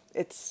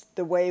 it's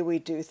the way we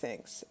do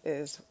things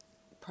is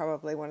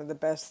probably one of the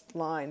best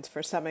lines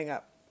for summing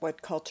up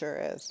what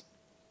culture is.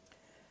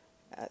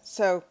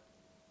 So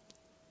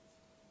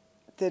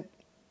the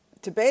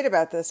debate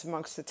about this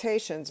amongst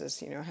cetaceans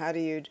is, how do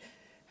you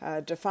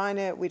define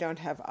it? We don't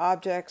have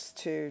objects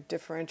to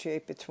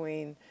differentiate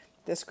between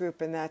this group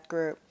and that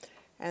group.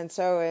 And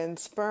so in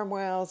sperm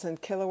whales and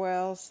killer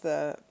whales,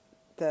 the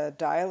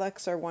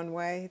dialects are one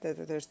way.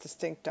 There's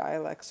distinct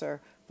dialects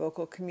or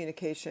vocal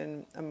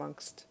communication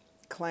amongst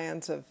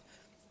clans of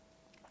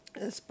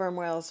sperm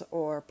whales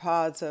or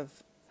pods of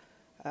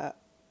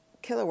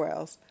killer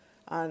whales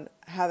on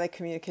how they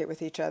communicate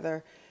with each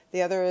other.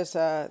 The other is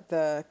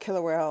the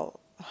killer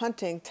whale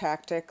hunting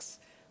tactics,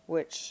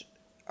 which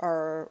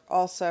are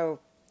also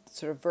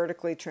sort of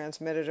vertically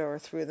transmitted or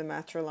through the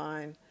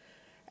matriline.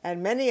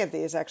 And many of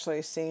these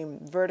actually seem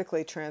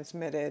vertically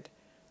transmitted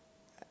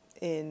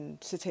in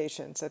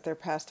cetaceans, that they're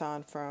passed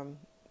on from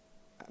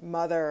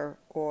mother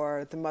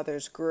or the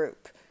mother's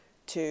group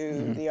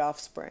to the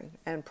offspring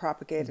and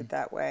propagated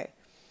that way.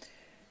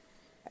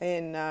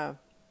 In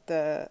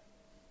the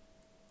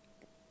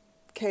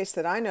case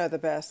that I know the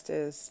best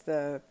is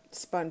the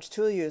sponge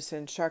tool use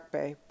in Shark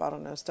Bay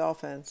bottlenose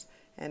dolphins,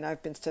 and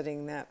I've been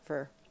studying that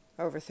for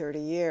over 30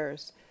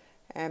 years.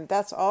 And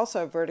that's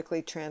also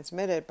vertically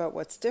transmitted, but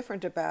what's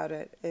different about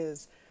it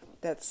is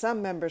that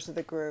some members of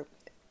the group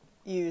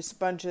use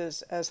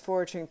sponges as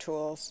foraging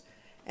tools,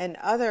 and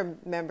other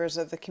members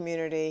of the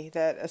community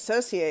that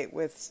associate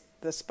with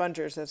the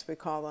spongers, as we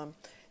call them,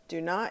 do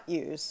not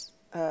use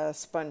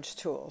sponge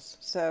tools.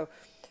 So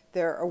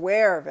they're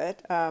aware of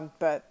it,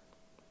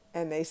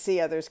 and they see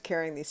others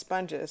carrying these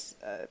sponges,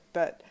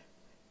 but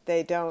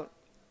they don't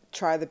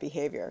try the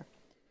behavior.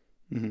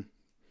 Mm-hmm.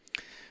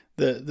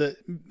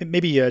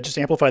 Maybe just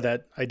amplify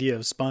that idea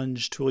of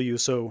sponge tool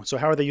use. So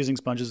how are they using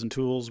sponges and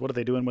tools? What are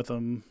they doing with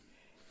them?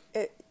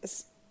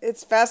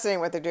 It's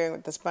fascinating what they're doing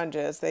with the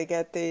sponges. They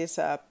get these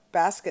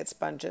basket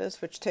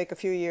sponges, which take a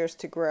few years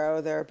to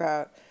grow. They're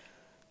about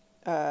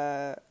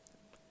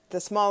the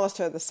smallest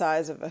are the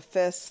size of a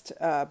fist,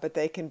 but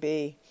they can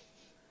be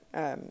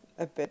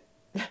a bit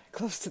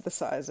close to the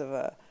size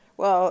of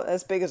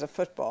as big as a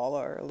football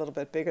or a little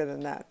bit bigger than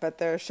that. But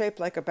they're shaped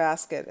like a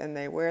basket, and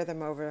they wear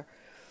them over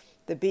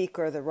the beak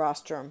or the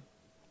rostrum.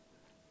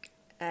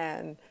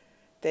 And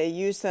they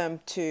use them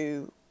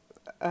to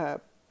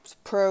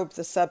probe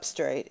the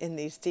substrate in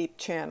these deep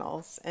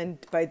channels.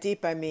 And by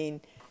deep, I mean,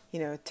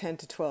 10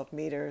 to 12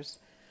 meters.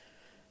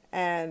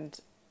 And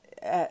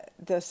the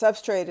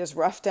substrate is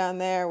rough down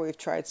there. We've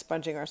tried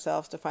sponging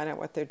ourselves to find out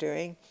what they're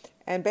doing.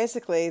 And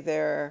basically,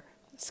 they're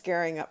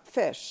scaring up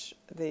fish,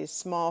 these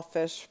small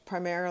fish,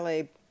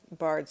 primarily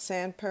barred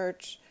sand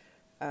perch,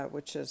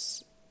 which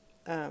is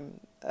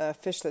a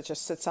fish that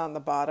just sits on the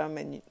bottom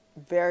and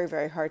very,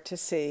 very hard to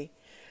see.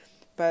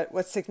 But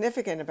what's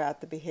significant about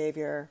the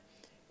behavior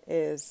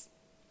is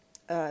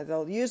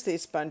they'll use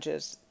these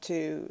sponges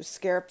to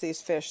scare up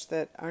these fish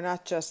that are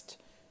not just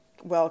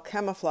well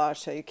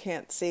camouflaged so you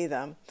can't see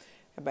them.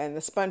 And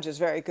the sponge is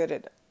very good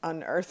at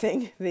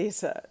unearthing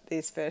these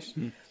fish.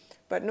 Mm.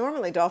 But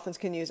normally dolphins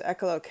can use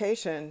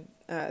echolocation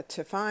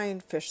to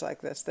find fish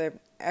like this. The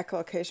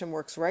echolocation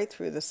works right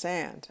through the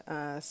sand.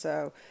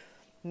 So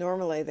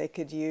normally they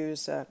could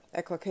use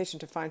echolocation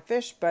to find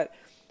fish, but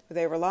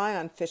they rely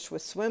on fish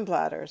with swim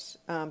bladders.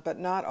 But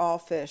not all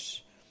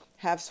fish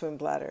have swim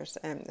bladders,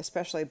 and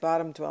especially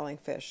bottom-dwelling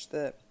fish.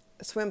 The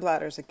swim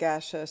bladder is a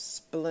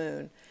gaseous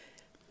balloon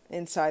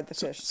inside the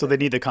fish. So they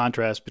need the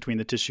contrast between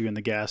the tissue and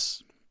the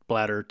gas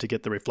bladder to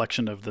get the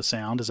reflection of the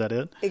sound. Is that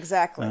it?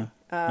 Exactly.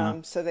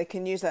 So they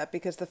can use that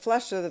because the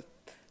flesh of the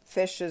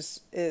fish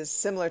is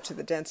similar to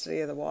the density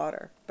of the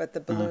water, but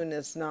the balloon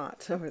is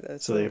not. So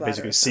they're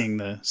basically seeing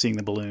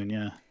the balloon.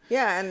 Yeah.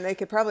 Yeah, and they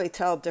could probably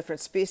tell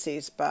different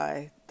species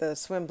by the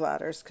swim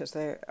bladders because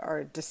they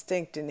are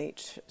distinct in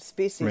each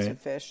species of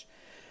fish.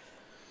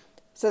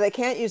 So they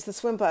can't use the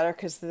swim bladder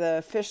because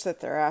the fish that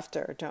they're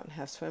after don't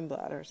have swim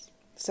bladders.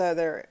 So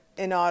they're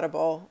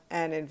inaudible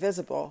and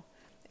invisible,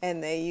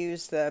 and they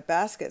use the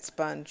basket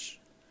sponge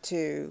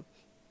to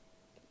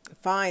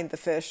find the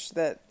fish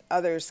that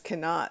others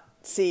cannot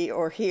see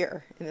or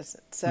hear, in a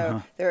sense.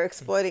 So they're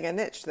exploiting a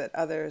niche that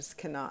others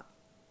cannot.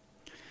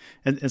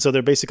 And so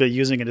they're basically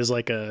using it as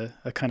like a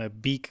kind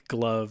of beak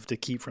glove to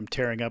keep from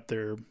tearing up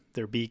their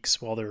their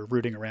beaks while they're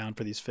rooting around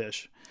for these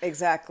fish.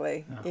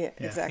 Exactly. Oh, yeah,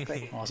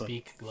 exactly. Awesome.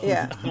 Beak glove.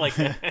 Yeah. Like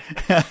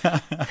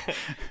that.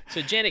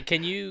 So Janet,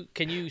 can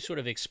you sort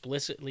of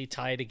explicitly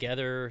tie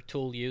together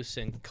tool use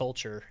and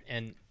culture?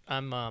 And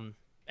I'm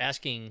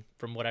asking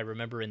from what I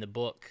remember in the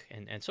book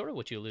and sort of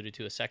what you alluded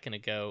to a second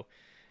ago,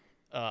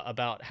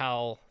 about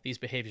how these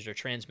behaviors are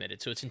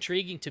transmitted. So it's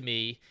intriguing to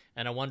me,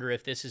 and I wonder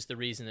if this is the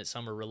reason that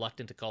some are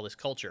reluctant to call this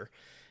culture.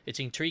 It's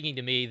intriguing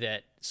to me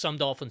that some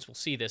dolphins will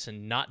see this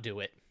and not do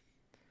it.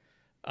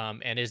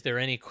 And is there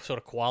any sort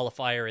of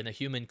qualifier in the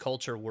human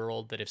culture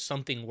world that if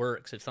something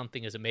works, if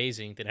something is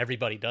amazing, then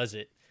everybody does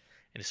it,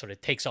 and it sort of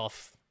takes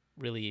off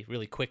really,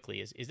 really quickly?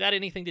 Is that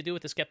anything to do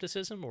with the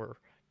skepticism, or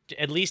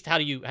at least how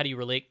do you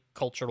relate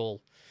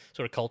cultural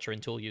sort of culture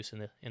and tool use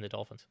in the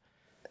dolphins?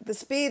 The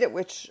speed at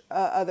which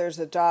others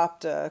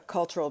adopt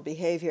cultural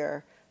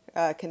behavior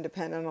can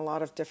depend on a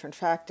lot of different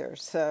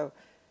factors. So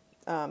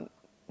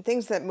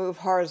things that move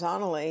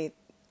horizontally,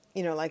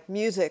 like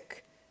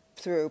music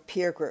through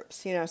peer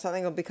groups,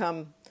 something will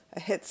become a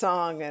hit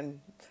song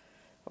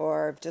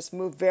or just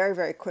move very,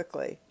 very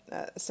quickly.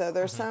 So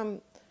there's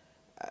some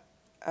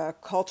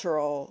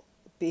cultural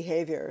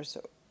behaviors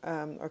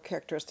or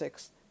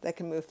characteristics that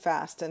can move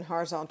fast, and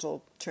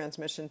horizontal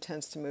transmission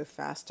tends to move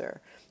faster,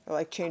 or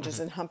like changes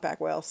in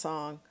humpback whale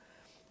song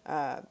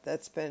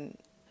that's been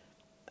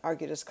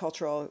argued as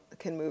cultural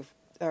can move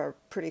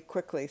pretty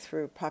quickly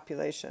through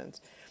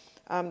populations.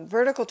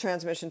 Vertical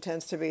transmission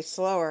tends to be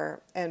slower,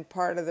 and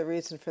part of the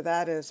reason for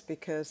that is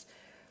because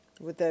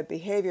the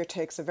behavior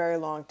takes a very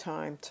long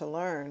time to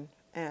learn,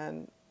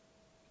 and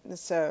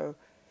so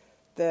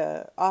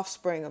the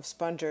offspring of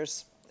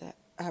spongers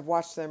have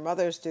watched their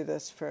mothers do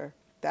this for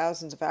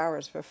thousands of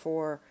hours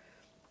before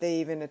they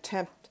even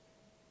attempt,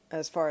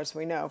 as far as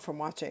we know from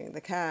watching the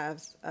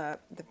calves,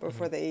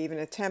 before they even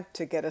attempt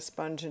to get a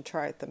sponge and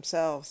try it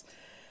themselves.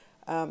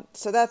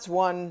 So that's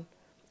one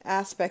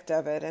aspect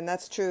of it, and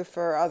that's true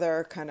for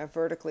other kind of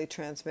vertically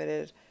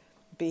transmitted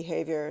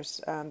behaviors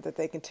that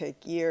they can take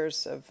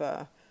years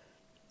of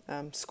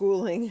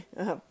schooling,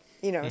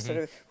 sort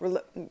of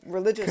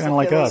religious. Kind of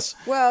like us.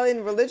 Well,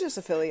 in religious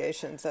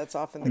affiliations, that's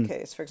often the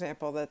case. For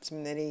example, that's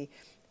many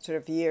sort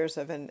of years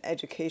of an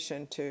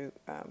education to,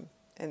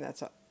 and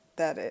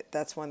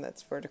that's one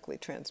that's vertically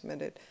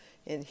transmitted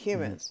in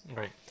humans.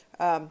 Right.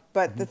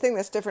 But the thing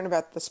that's different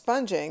about the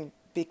sponging,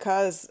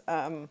 because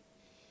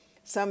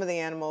some of the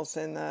animals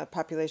in the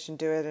population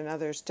do it and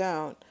others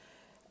don't,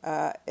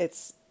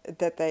 it's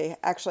that they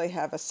actually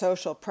have a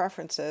social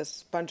preferences.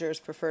 Spongers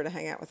prefer to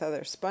hang out with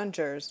other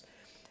spongers.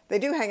 They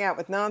do hang out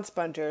with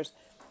non-spongers,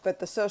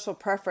 but the social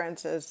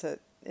preference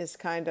is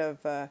kind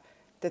of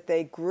that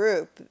they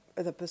group.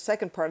 The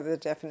second part of the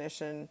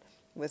definition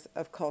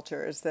of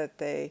culture is that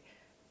that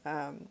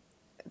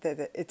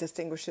it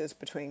distinguishes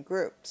between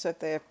groups. So if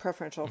they have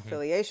preferential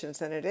affiliations,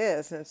 then it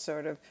is, and it's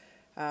sort of,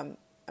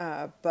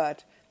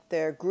 but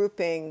they're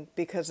grouping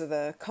because of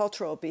the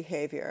cultural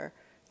behavior.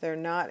 They're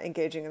not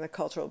engaging in the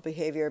cultural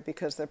behavior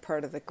because they're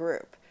part of the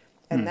group,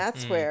 and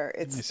that's where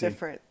it's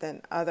different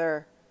than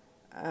other,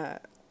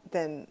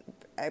 than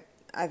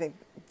I think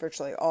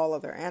virtually all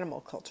other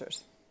animal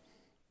cultures.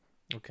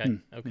 Okay.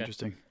 Okay.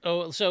 Interesting.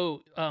 Oh,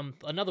 so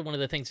another one of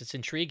the things that's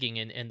intriguing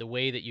and the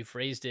way that you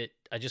phrased it,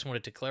 I just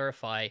wanted to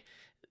clarify,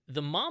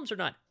 the moms are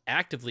not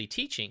actively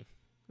teaching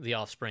the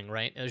offspring,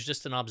 right? There's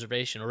just an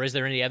observation, or is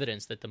there any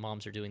evidence that the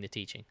moms are doing the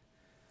teaching?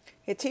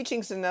 Yeah,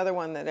 teaching's another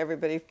one that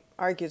everybody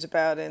argues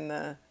about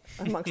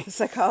amongst the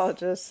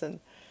psychologists and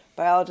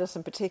biologists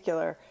in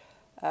particular.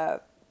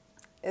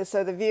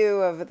 So the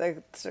view of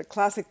the sort of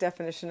classic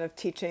definition of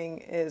teaching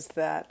is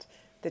that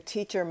the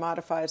teacher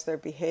modifies their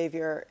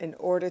behavior in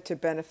order to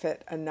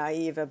benefit a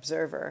naive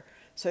observer.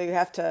 So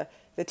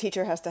the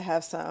teacher has to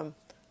have some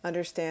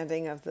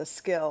understanding of the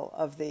skill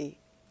of the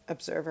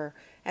observer.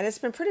 And it's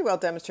been pretty well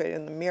demonstrated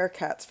in the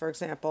meerkats, for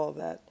example,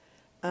 that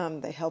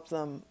they help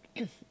them,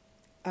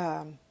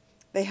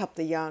 they help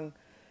the young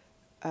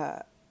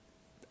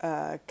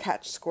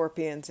catch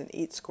scorpions and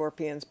eat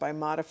scorpions by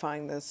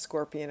modifying the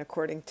scorpion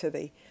according to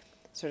the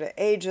sort of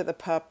age of the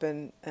pup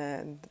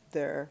and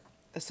their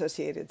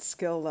associated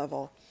skill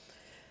level.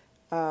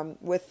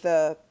 With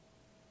the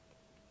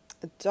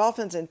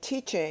dolphins in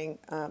teaching,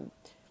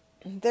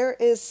 there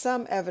is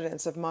some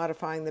evidence of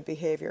modifying the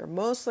behavior.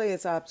 Mostly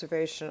it's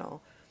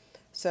observational.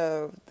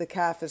 So the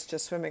calf is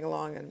just swimming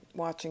along and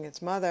watching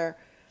its mother.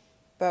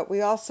 But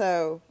we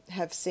also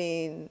have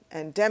seen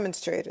and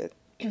demonstrated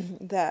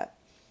that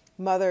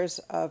mothers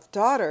of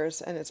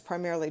daughters, and it's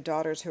primarily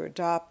daughters who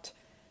adopt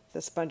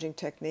the sponging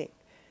technique,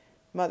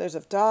 mothers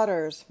of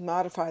daughters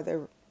modify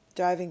their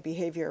diving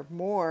behavior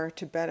more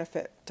to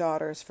benefit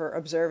daughters for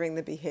observing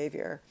the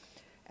behavior.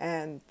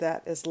 And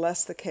that is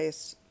less the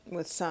case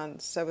with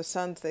sons. So with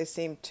sons, they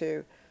seem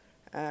to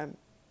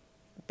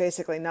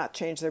basically not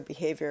change their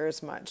behavior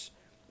as much.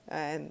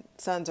 And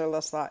sons are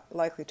less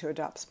likely to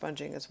adopt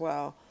sponging as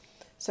well.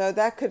 So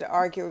that could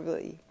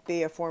arguably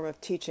be a form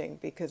of teaching,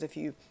 because if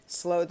you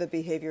slow the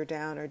behavior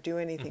down or do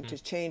anything to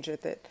change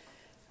it,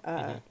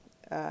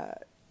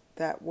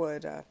 that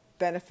would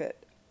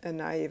benefit a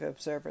naive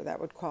observer, that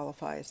would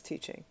qualify as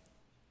teaching.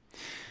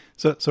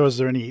 So is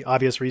there any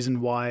obvious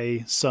reason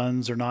why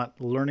sons are not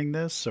learning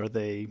this? Are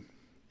they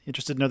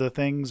interested in other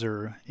things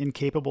or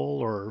incapable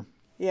or?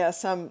 Yeah,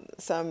 some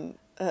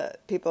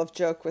people have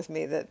joked with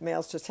me that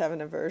males just have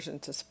an aversion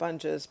to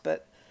sponges,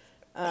 but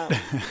I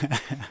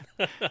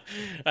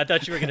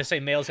thought you were going to say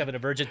males have an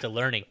aversion to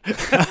learning.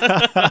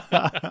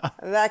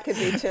 that could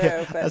be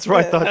too. But that's where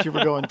I thought you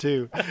were going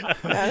too.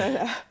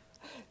 No.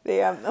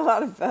 A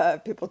lot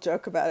of people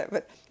joke about it,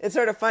 but it's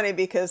sort of funny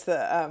because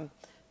the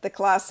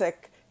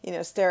classic,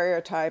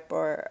 stereotype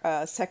or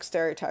sex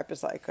stereotype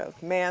is like a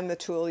man, the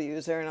tool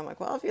user, and I'm like,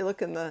 well, if you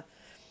look in the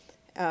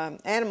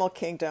animal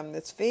kingdom,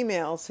 it's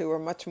females who are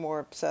much more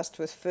obsessed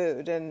with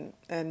food, and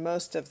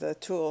most of the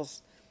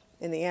tools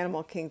in the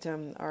animal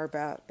kingdom are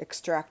about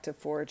extractive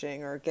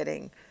foraging or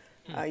getting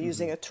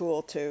using a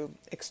tool to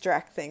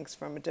extract things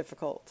from a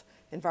difficult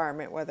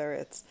environment, whether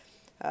it's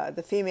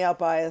the female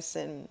bias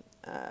in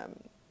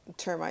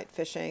termite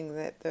fishing,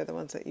 that they're the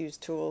ones that use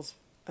tools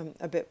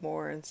a bit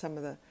more in some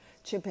of the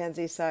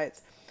chimpanzee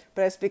sites.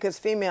 But it's because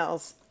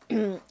females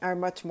are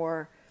much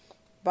more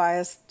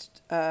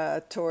biased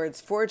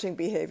towards foraging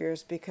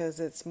behaviors because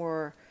it's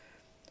more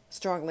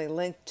strongly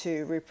linked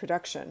to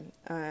reproduction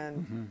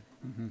and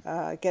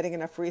getting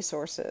enough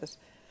resources.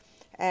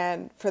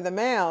 And for the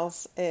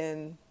males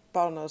in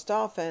bottlenose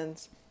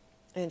dolphins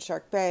in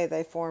Shark Bay,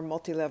 they form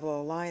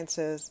multi-level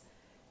alliances,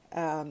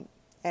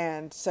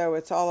 and so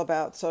it's all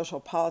about social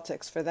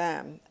politics for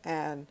them.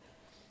 And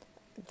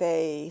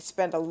they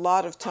spend a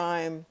lot of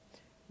time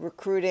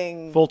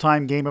recruiting.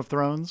 Full-time Game of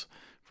Thrones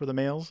for the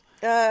males?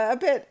 A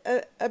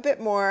bit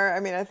more.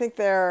 I mean, I think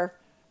they are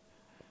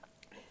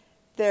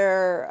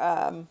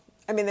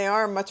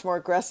much more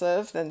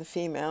aggressive than the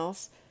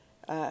females,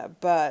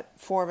 but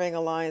forming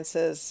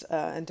alliances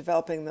and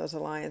developing those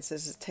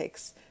alliances, it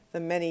takes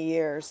them many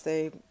years.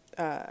 They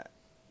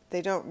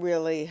don't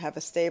really have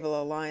a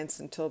stable alliance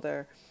until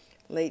their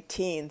late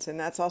teens, and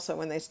that's also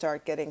when they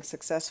start getting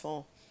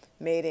successful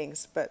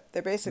matings. But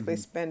they're basically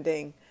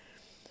spending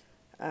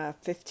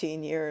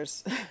 15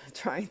 years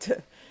trying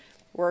to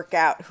work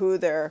out who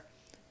their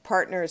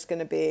partner is going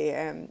to be,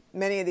 and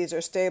many of these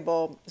are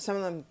stable. Some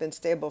of them have been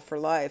stable for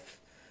life.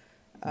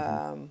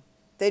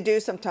 They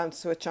do sometimes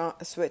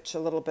switch a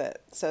little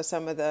bit. So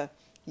some of the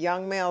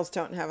young males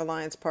don't have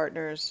alliance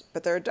partners,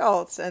 but they're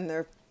adults and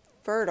they're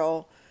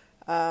fertile,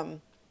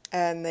 and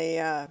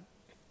the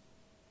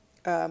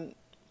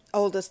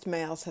oldest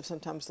males have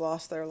sometimes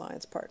lost their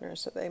alliance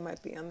partners, so they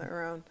might be on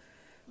their own.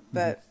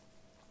 But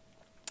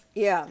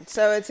yeah,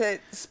 so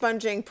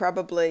sponging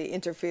probably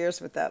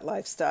interferes with that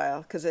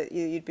lifestyle because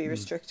you'd be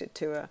restricted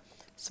to a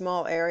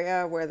small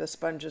area where the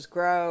sponges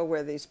grow,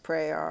 where these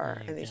prey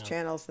are, and these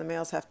channels. The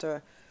males have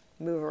to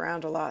move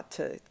around a lot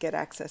to get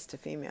access to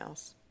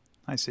females.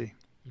 I see.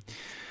 I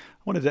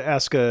wanted to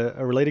ask a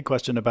related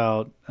question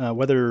about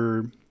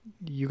whether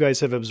you guys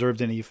have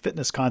observed any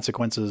fitness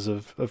consequences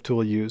of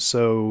tool use.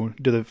 So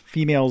do the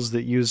females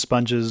that use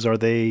sponges, are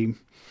they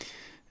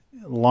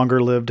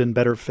longer lived and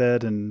better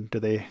fed, and do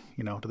they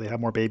have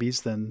more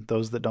babies than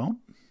those that don't?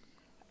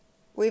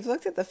 We've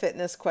looked at the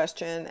fitness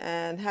question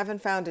and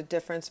haven't found a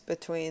difference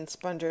between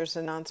spongers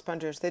and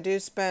non-spongers. They do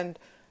spend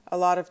a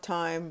lot of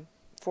time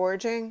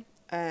foraging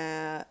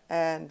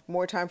and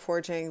more time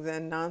foraging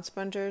than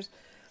non-spongers.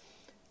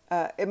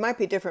 It might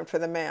be different for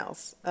the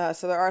males.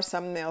 So there are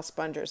some male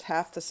spongers.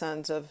 Half the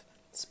sons of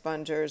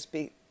spongers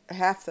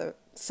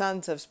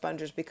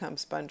become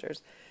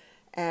spongers,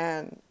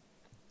 and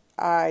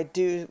I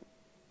do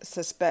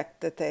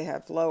suspect that they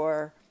have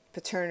lower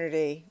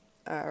paternity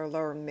or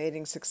lower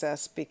mating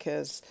success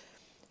because,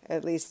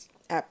 at least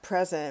at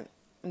present,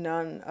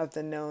 none of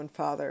the known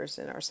fathers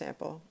in our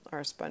sample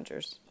are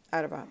spongers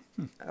out of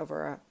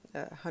over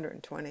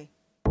 120.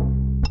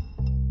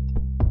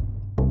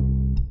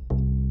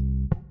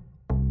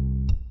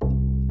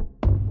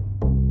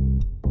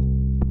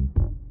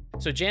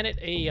 So Janet,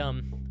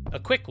 a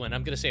quick one.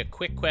 I'm going to say a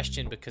quick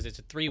question because it's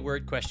a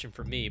 3-word question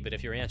for me, but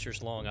if your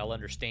answer's long, I'll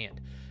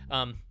understand.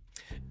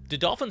 Do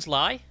dolphins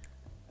lie?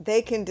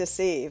 They can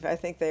deceive. I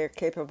think they are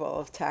capable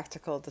of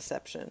tactical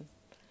deception.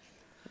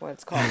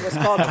 What's called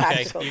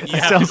tactical deception.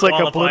 It sounds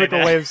like a political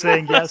way of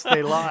saying yes,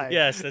 they lie.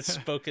 Yes, that's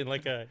spoken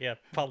like a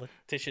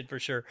politician for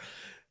sure.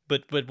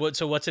 But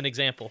what's an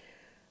example?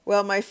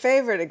 Well, my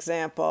favorite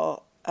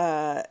example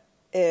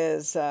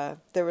is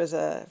there was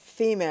a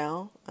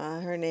female,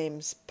 her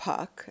name's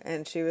Puck,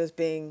 and she was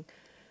being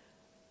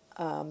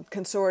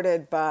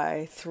consorted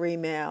by 3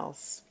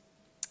 males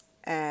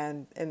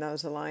and in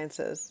those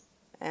alliances.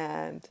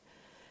 And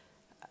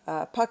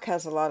Puck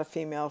has a lot of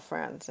female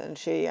friends, and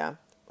she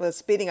was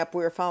speeding up.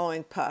 We were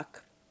following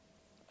Puck,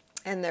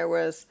 and there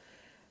was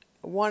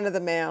one of the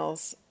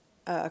males,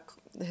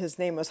 his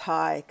name was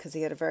High because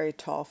he had a very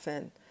tall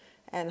fin,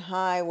 and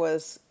High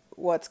was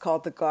what's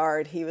called the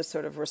guard. He was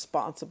sort of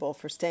responsible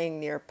for staying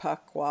near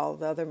Puck while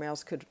the other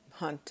males could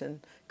hunt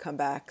and come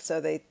back. So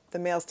the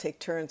males take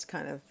turns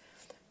kind of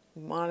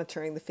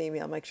monitoring the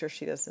female, make sure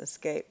she doesn't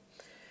escape.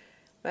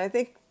 But I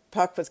think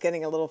Puck was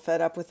getting a little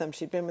fed up with them.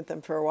 She'd been with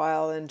them for a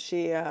while, and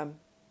she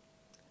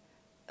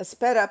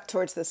sped up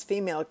towards this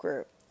female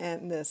group,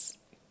 and this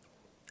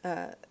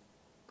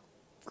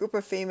group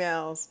of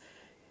females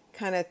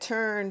kind of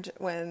turned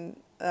when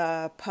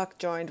Puck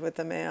joined with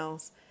the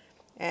males,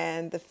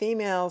 and the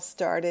females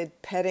started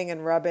petting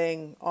and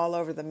rubbing all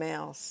over the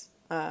males.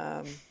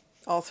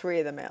 All three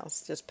of the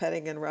males, just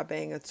petting and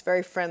rubbing. It's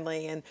very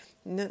friendly, and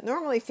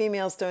normally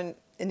females don't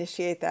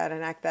initiate that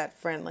and act that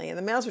friendly, and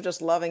the males were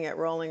just loving it,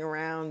 rolling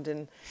around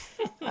and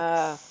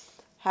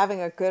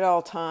having a good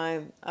old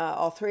time,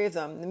 all three of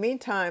them. In the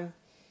meantime,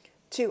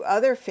 two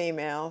other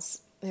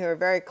females who are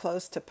very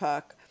close to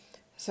Puck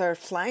sort of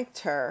flanked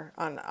her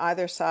on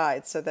either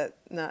side so that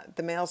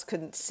the males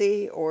couldn't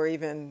see or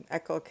even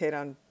echolocate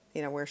on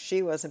where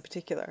she was in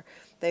particular.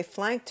 They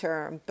flanked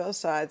her on both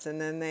sides,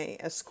 and then they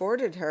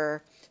escorted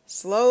her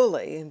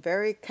slowly and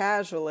very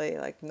casually,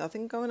 like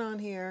nothing going on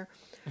here,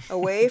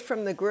 away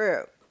from the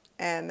group.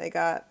 And they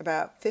got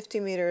about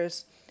 50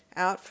 meters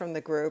out from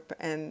the group,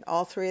 and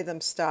all three of them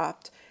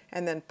stopped.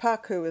 And then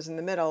Puck, who was in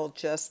the middle,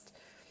 just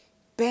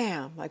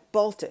bam, like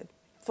bolted,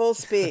 full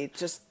speed,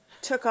 just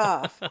took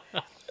off.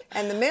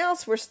 And the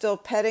males were still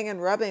petting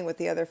and rubbing with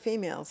the other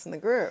females in the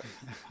group.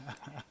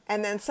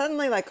 And then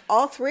suddenly, like,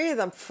 all three of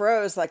them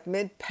froze, like,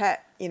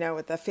 mid-pet,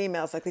 with the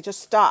females. Like, they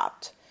just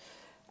stopped.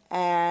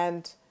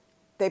 And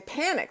they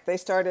panicked. They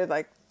started,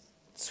 like,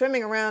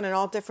 swimming around in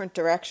all different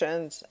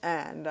directions.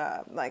 And,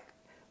 like,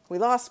 we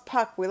lost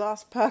Puck.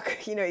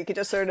 You could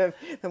just sort of,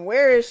 then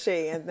where is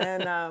she? And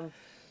then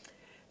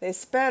they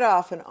sped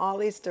off in all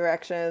these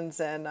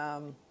directions. And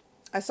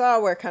I saw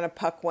where kind of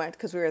Puck went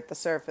because we were at the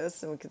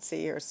surface and we could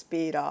see her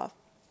speed off.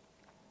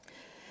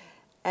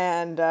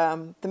 And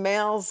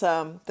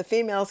the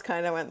females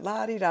kind of went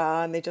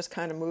la-di-da, and they just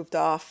kind of moved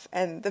off.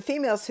 And the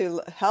females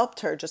who helped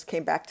her just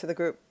came back to the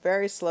group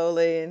very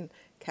slowly and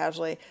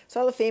casually.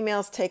 So all the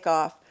females take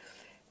off.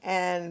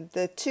 And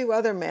the two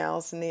other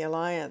males in the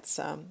alliance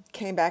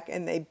came back,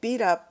 and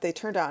they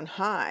turned on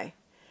high,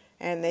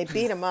 and they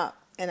beat them up.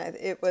 And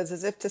it was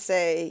as if to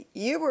say,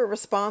 you were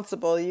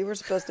responsible. You were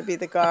supposed to be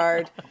the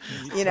guard,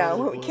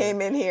 who came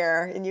in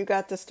here, and you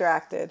got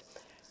distracted.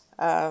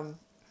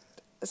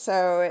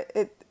 So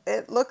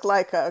it looked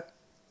like a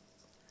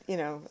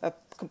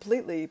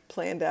completely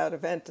planned out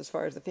event as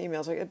far as the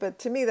females are. But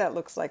to me, that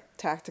looks like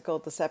tactical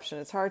deception.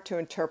 It's hard to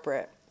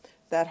interpret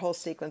that whole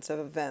sequence of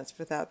events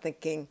without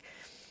thinking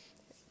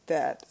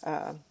that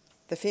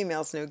the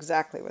females knew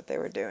exactly what they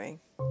were doing.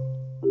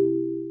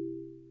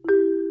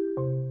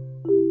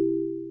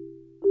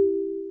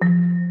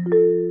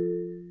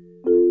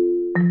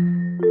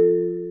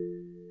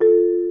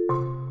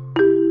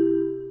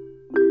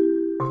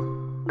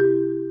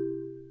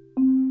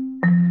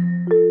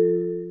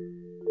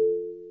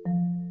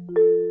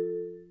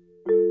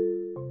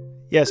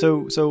 Yeah,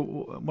 so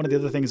one of the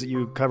other things that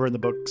you cover in the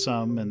book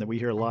some and that we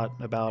hear a lot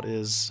about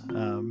is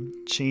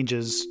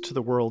changes to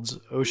the world's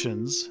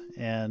oceans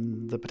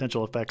and the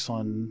potential effects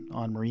on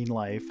marine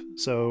life.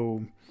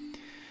 So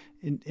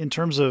in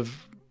terms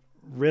of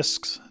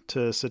risks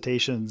to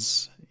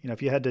cetaceans,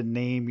 if you had to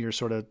name your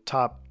sort of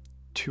top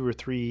 2 or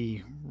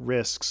 3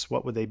 risks,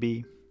 what would they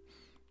be?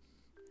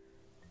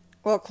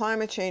 Well,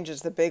 climate change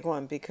is the big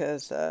one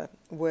because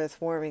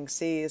with warming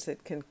seas,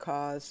 it can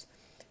cause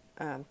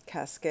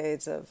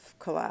cascades of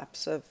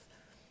collapse of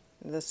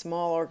the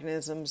small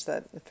organisms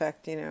that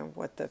affect,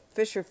 what the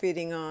fish are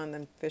feeding on,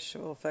 and fish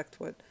will affect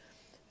what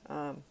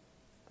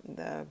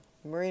the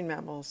marine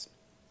mammals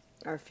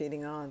are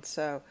feeding on.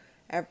 So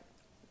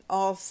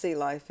all sea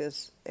life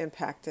is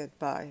impacted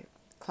by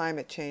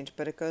climate change,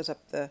 but it goes up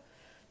the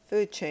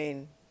food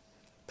chain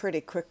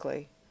pretty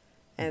quickly.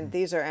 And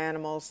these are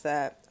animals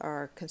that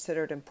are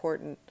considered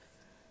important.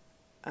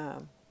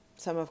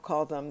 Some have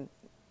called them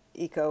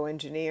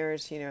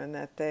eco-engineers, and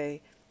that they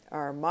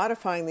are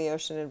modifying the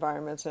ocean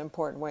environments in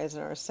important ways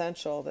and are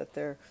essential, that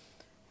they're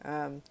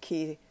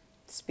key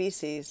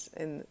species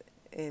in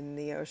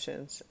the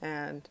oceans.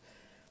 And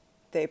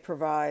they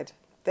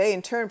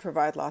in turn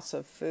provide lots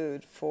of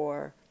food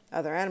for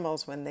other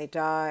animals when they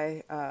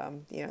die.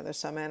 There's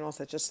some animals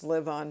that just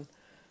live on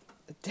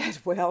dead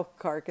whale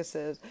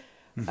carcasses.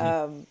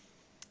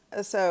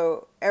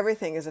 So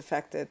everything is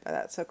affected by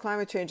that. So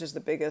climate change is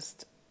the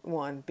biggest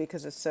one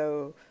because it's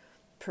so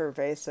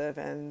pervasive,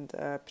 and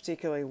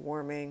particularly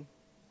warming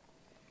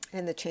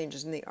and the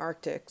changes in the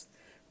Arctic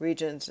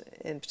regions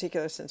in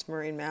particular, since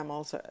marine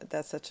mammals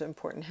that's such an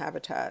important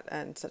habitat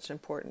and such an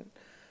important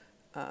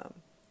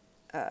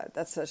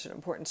that's such an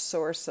important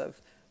source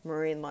of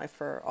marine life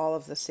for all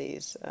of the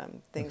seas,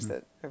 things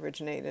that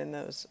originate in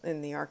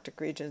the Arctic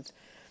regions.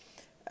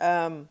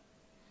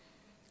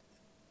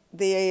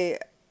 The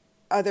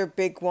other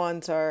big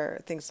ones are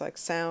things like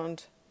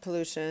sound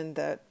pollution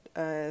that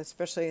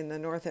especially in the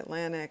North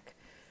Atlantic,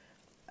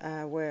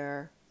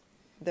 where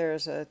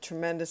there's a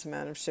tremendous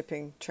amount of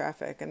shipping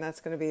traffic, and that's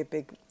going to be a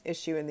big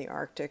issue in the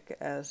Arctic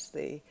as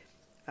the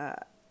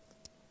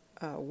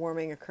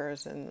warming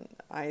occurs and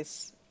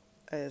ice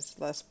less So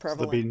there'll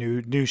prevalent. be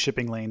new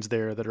shipping lanes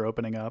there that are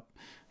opening up.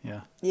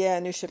 Yeah. Yeah,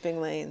 new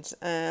shipping lanes.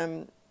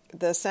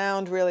 The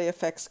sound really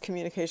affects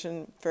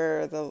communication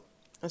for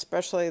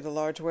especially the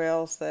large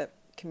whales that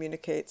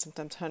communicate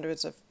sometimes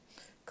hundreds of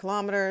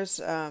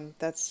kilometers.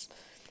 That's,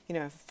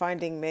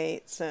 finding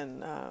mates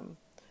and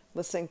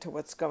listening to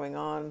what's going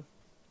on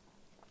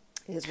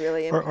is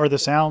really Are the impacted.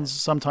 sounds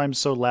sometimes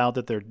so loud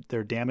that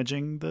they're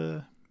damaging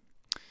the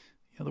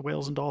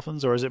whales and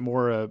dolphins, or is it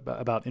more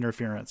about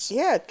interference?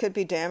 Yeah, it could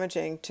be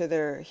damaging to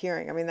their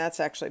hearing. I mean, that's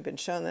actually been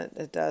shown that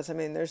it does. I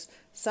mean, there's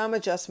some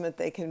adjustment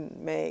they can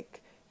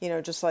make,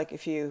 just like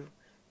if you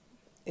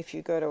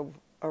go to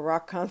a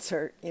rock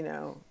concert,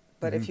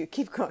 but if you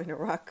keep going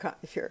to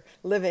if you're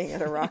living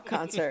at a rock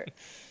concert,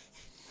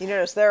 you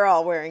notice they're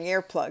all wearing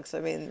earplugs.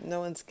 I mean,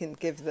 no one can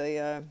give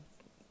the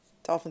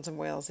dolphins and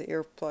whales the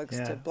earplugs to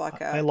Yeah,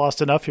 block I out.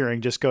 lost enough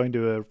hearing just going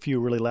to a few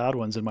really loud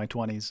ones in my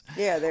 20s.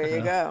 Yeah, there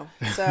you go.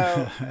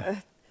 So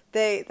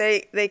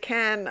they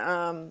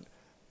can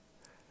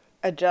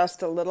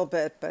adjust a little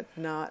bit, but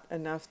not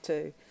enough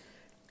to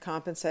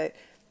compensate.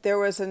 There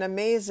was an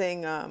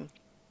amazing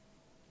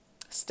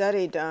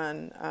study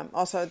done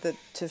also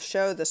to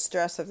show the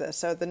stress of this.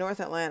 So the North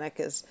Atlantic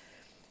is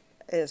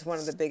one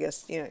of the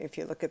biggest. If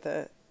you look at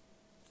the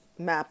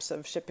maps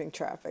of shipping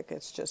traffic,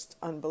 it's just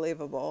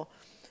unbelievable.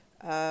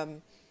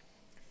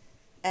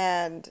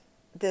 And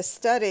this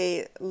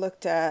study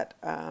looked at,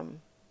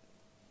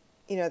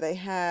 they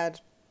had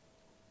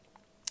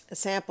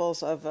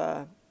samples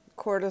of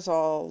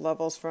cortisol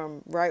levels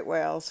from right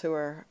whales who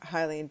are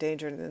highly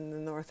endangered in the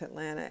North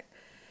Atlantic.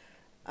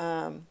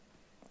 And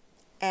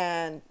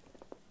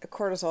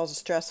cortisol is a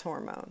stress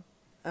hormone,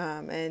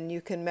 and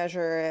you can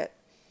measure it,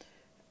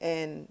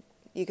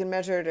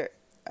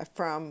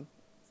 from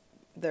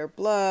their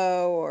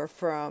blow or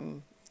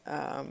from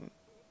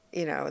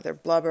their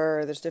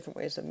blubber. There's different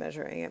ways of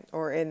measuring it,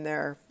 or in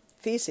their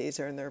feces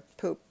or in their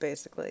poop,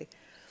 basically.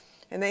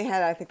 And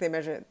I think they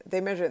measured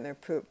it in their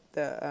poop,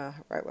 the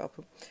right whale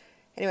poop.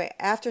 Anyway,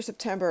 after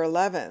September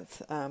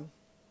 11th,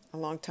 a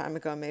long time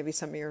ago, maybe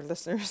some of your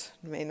listeners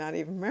may not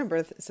even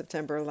remember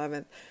September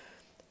 11th,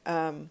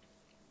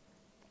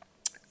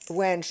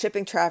 when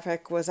shipping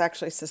traffic was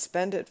actually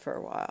suspended for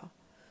a while.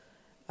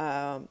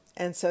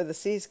 And so the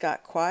seas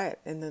got quiet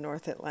in the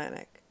North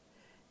Atlantic.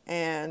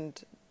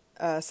 And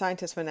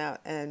scientists went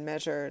out and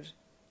measured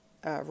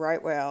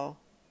right whale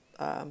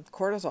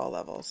cortisol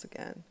levels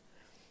again.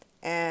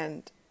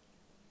 And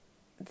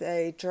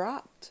they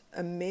dropped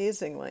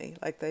amazingly,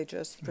 like they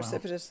just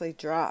precipitously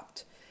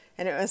dropped.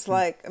 And it was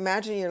like,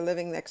 imagine you're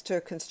living next to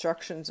a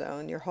construction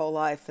zone your whole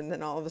life, and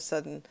then all of a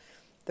sudden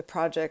the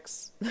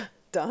project's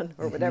done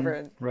or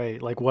whatever.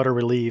 Right, like water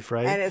relief,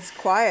 right? And it's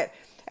quiet.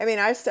 I mean,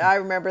 I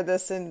remember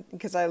this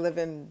because I live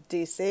in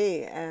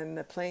D.C. and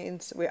the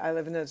planes. I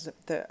live in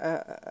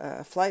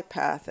the flight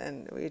path,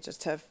 and we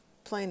just have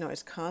plane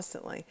noise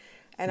constantly.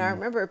 And I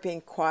remember it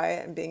being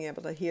quiet and being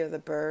able to hear the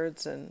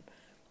birds and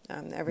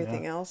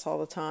everything else all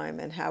the time,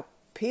 and how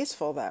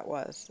peaceful that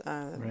was.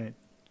 Right.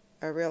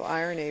 A real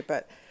irony,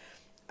 but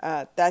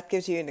that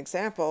gives you an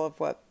example of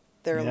what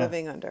they're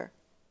living under.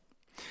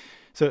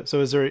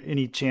 So is there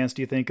any chance,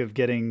 do you think, of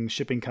getting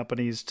shipping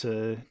companies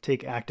to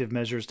take active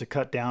measures to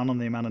cut down on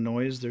the amount of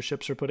noise their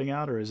ships are putting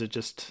out, or is it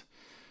just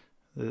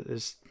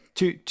is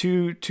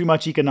too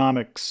much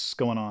economics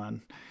going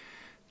on?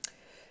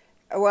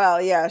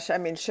 Well, yeah, I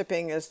mean,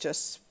 shipping is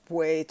just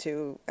way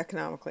too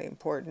economically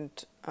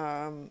important,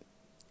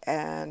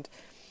 and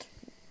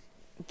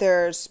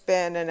there's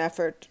been an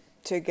effort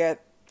to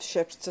get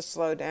ships to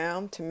slow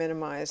down to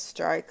minimize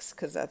strikes,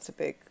 because that's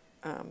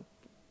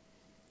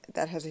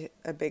that has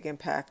a big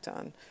impact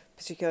on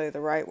particularly the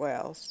right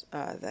whales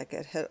that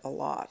get hit a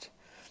lot.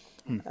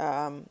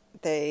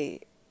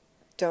 They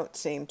don't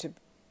seem to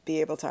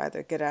be able to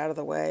either get out of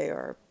the way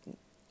or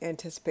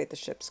anticipate the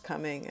ships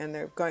coming, and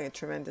they're going at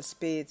tremendous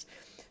speeds.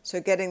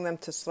 So getting them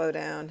to slow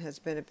down has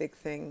been a big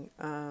thing,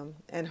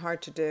 and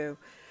hard to do.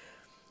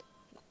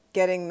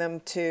 Getting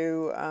them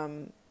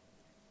to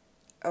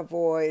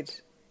avoid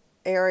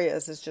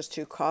areas is just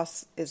too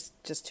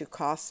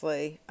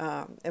costly.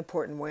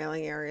 Important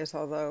whaling areas,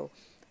 although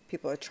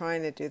people are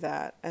trying to do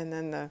that. And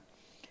then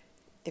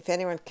if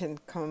anyone can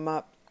come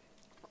up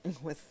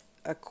with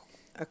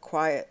a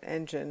quiet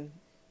engine,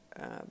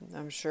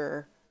 I'm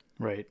sure.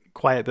 Right,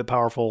 quiet but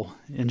powerful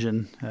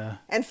engine.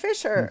 And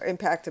fish are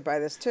impacted by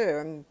this too.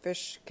 I mean,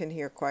 fish can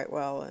hear quite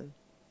well, and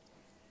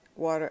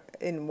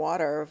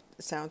water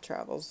sound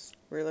travels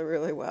really,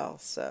 really well.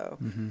 So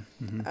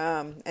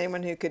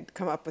anyone who could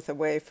come up with a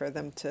way for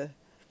them to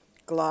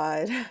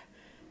glide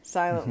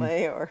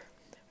silently, or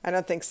I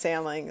don't think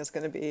sailing is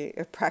going to be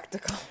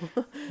practical.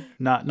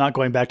 Not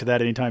going back to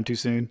that anytime too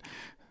soon.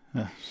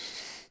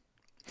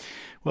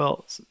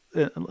 Well,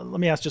 let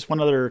me ask just one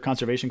other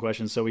conservation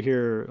question. So we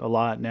hear a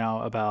lot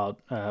now about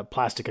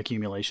plastic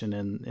accumulation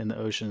in the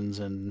oceans,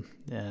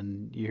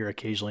 and you hear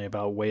occasionally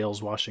about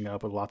whales washing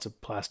up with lots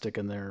of plastic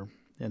in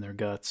their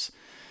guts.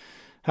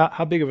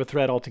 How big of a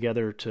threat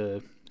altogether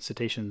to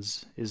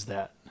cetaceans is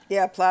that?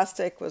 Yeah,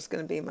 plastic was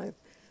going to be my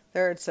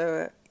third.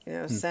 So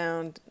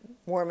sound,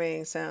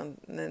 warming, sound,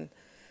 and then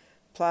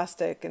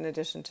plastic in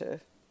addition to,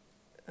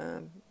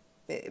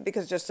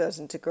 because it just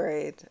doesn't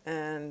degrade,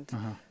 and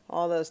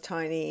all those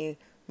tiny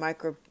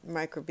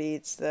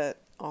microbeads that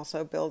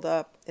also build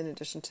up in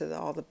addition to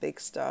all the big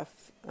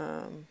stuff.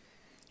 And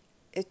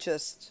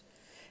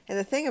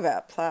the thing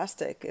about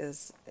plastic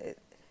is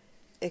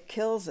it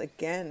kills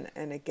again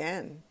and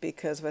again,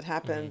 because what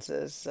happens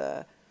is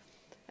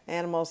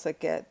animals that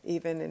get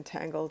even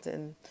entangled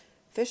in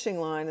fishing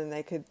line, and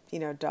they could,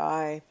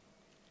 die,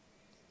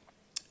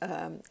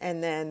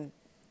 and then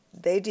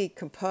they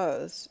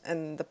decompose,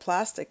 and the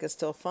plastic is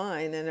still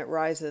fine, and it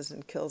rises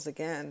and kills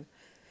again.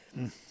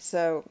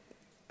 So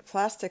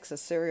plastic's a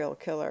serial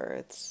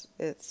killer.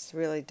 It's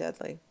really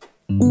deadly.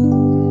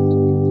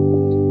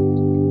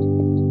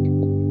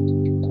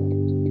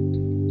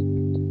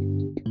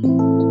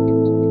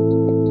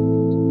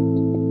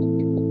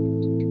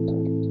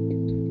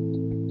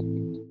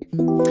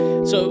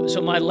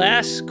 So my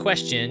last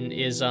question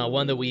is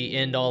one that we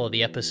end all of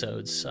the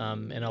episodes,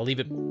 and I'll leave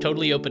it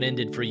totally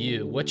open-ended for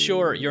you. What's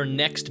your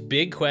next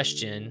big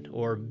question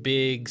or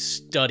big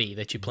study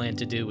that you plan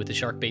to do with the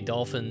shark-bait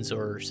dolphins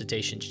or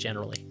cetaceans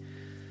generally?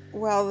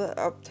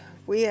 Well,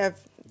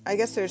 I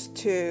guess there's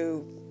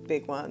two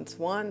big ones.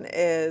 One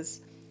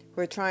is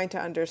we're trying to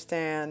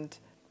understand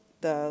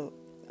the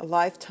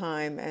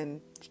lifetime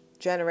and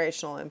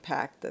generational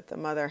impact that the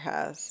mother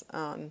has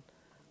on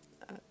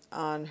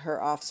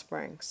her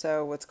offspring.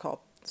 So what's called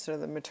sort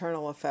of the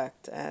maternal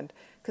effect, and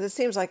because it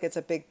seems like it's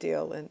a big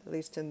deal, at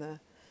least in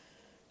the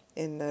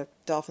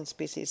dolphin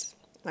species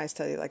I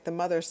study, like the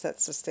mother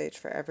sets the stage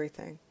for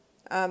everything.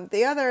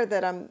 The other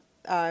that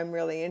I'm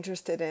really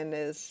interested in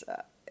is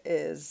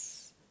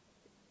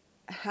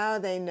how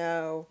they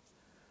know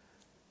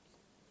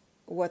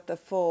what the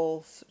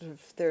full sort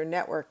of their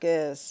network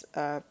is.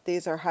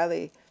 These are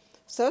highly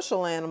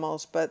social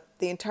animals, but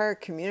the entire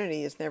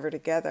community is never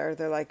together.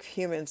 They're like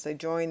humans. They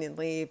join and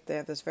leave. They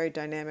have this very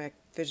dynamic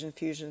fission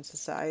fusion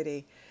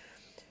society.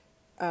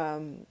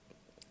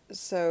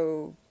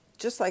 So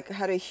just like,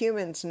 how do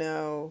humans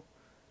know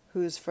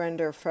who's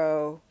friend or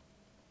foe,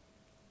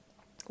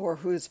 or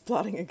who's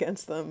plotting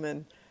against them,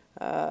 and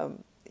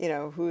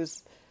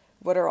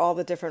what are all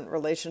the different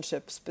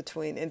relationships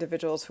between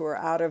individuals who are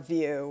out of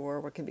view, or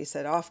what can be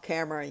said off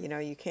camera.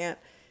 You can't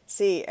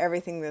see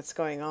everything that's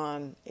going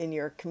on in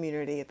your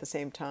community at the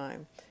same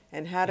time.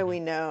 And how do we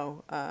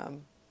know how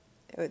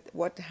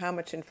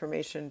much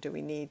information do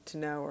we need to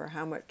know, or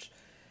how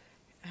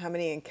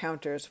many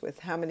encounters with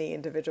how many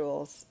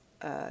individuals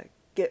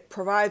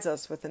provides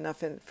us with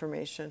enough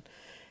information?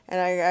 And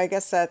I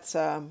guess that's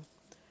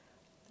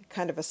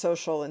kind of a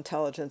social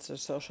intelligence or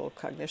social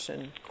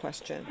cognition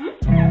question.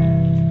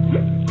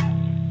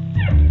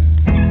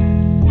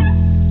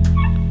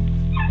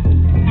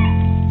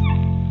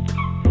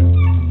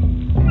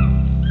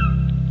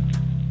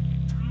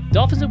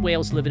 Dolphins and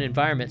whales live in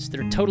environments that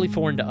are totally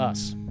foreign to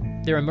us.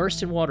 They're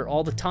immersed in water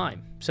all the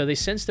time, so they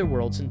sense their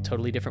worlds in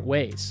totally different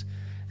ways.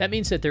 That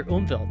means that their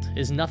Umwelt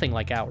is nothing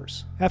like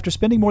ours. After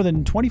spending more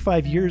than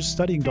 25 years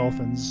studying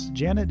dolphins,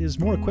 Janet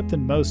is more equipped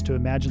than most to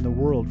imagine the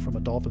world from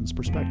a dolphin's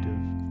perspective.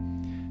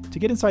 To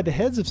get inside the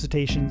heads of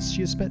cetaceans,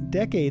 she has spent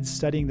decades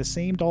studying the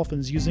same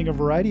dolphins using a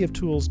variety of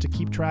tools to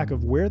keep track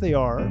of where they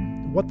are,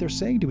 what they're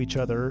saying to each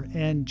other,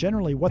 and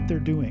generally what they're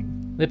doing.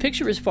 The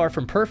picture is far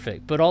from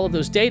perfect, but all of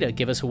those data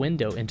give us a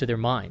window into their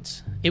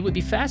minds. It would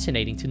be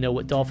fascinating to know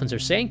what dolphins are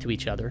saying to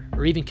each other,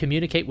 or even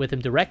communicate with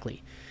them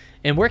directly.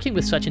 And working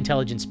with such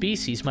intelligent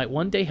species might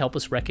one day help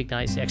us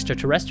recognize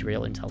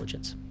extraterrestrial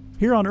intelligence.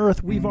 Here on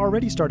Earth, we've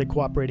already started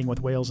cooperating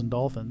with whales and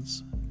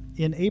dolphins.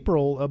 In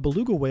April, a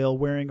beluga whale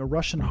wearing a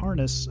Russian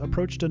harness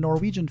approached a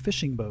Norwegian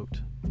fishing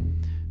boat.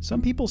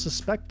 Some people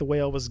suspect the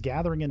whale was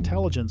gathering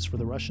intelligence for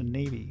the Russian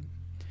Navy.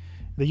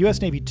 The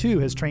U.S. Navy, too,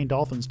 has trained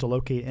dolphins to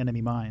locate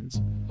enemy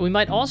mines. We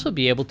might also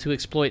be able to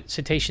exploit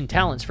cetacean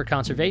talents for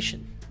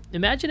conservation.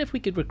 Imagine if we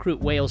could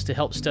recruit whales to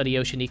help study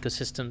ocean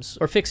ecosystems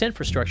or fix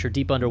infrastructure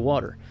deep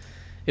underwater.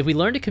 If we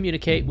learn to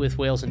communicate with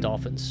whales and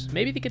dolphins,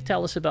 maybe they could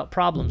tell us about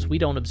problems we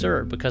don't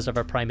observe because of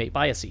our primate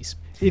biases.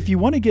 If you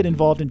want to get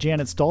involved in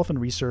Janet's dolphin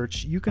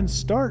research, you can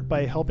start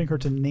by helping her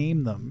to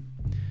name them.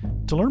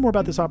 To learn more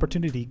about this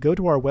opportunity, go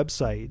to our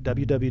website,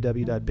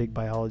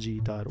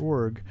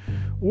 www.bigbiology.org,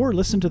 or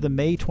listen to the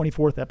May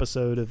 24th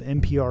episode of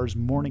NPR's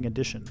Morning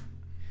Edition.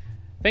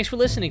 Thanks for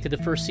listening to the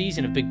first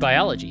season of Big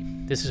Biology.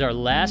 This is our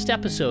last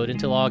episode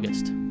until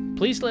August.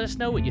 Please let us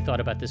know what you thought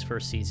about this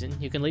first season.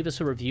 You can leave us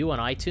a review on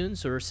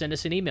iTunes or send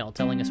us an email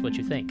telling us what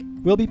you think.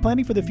 We'll be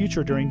planning for the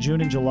future during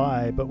June and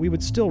July, but we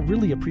would still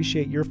really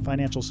appreciate your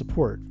financial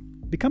support.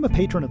 Become a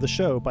patron of the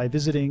show by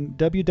visiting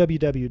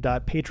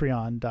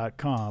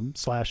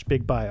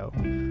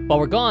www.patreon.com/bigbio. While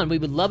we're gone, we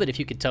would love it if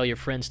you could tell your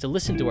friends to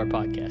listen to our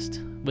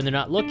podcast. When they're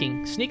not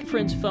looking, sneak a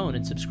friend's phone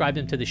and subscribe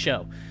them to the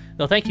show.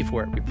 They'll thank you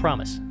for it, we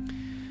promise.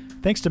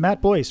 Thanks to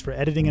Matt Boyce for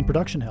editing and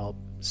production help.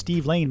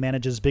 Steve Lane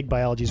manages Big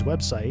Biology's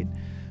website.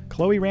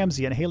 Chloe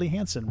Ramsey and Haley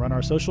Hansen run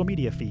our social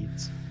media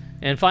feeds.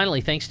 And finally,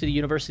 thanks to the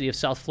University of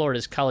South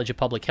Florida's College of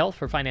Public Health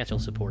for financial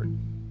support.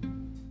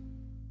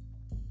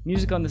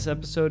 Music on this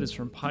episode is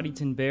from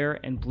Poddyton Bear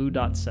and Blue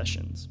Dot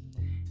Sessions.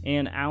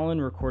 Ann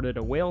Allen recorded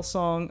a whale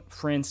song,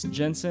 France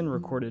Jensen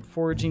recorded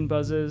foraging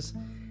buzzes,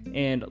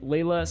 and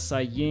Layla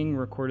Saying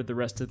recorded the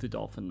rest of the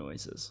dolphin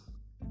noises.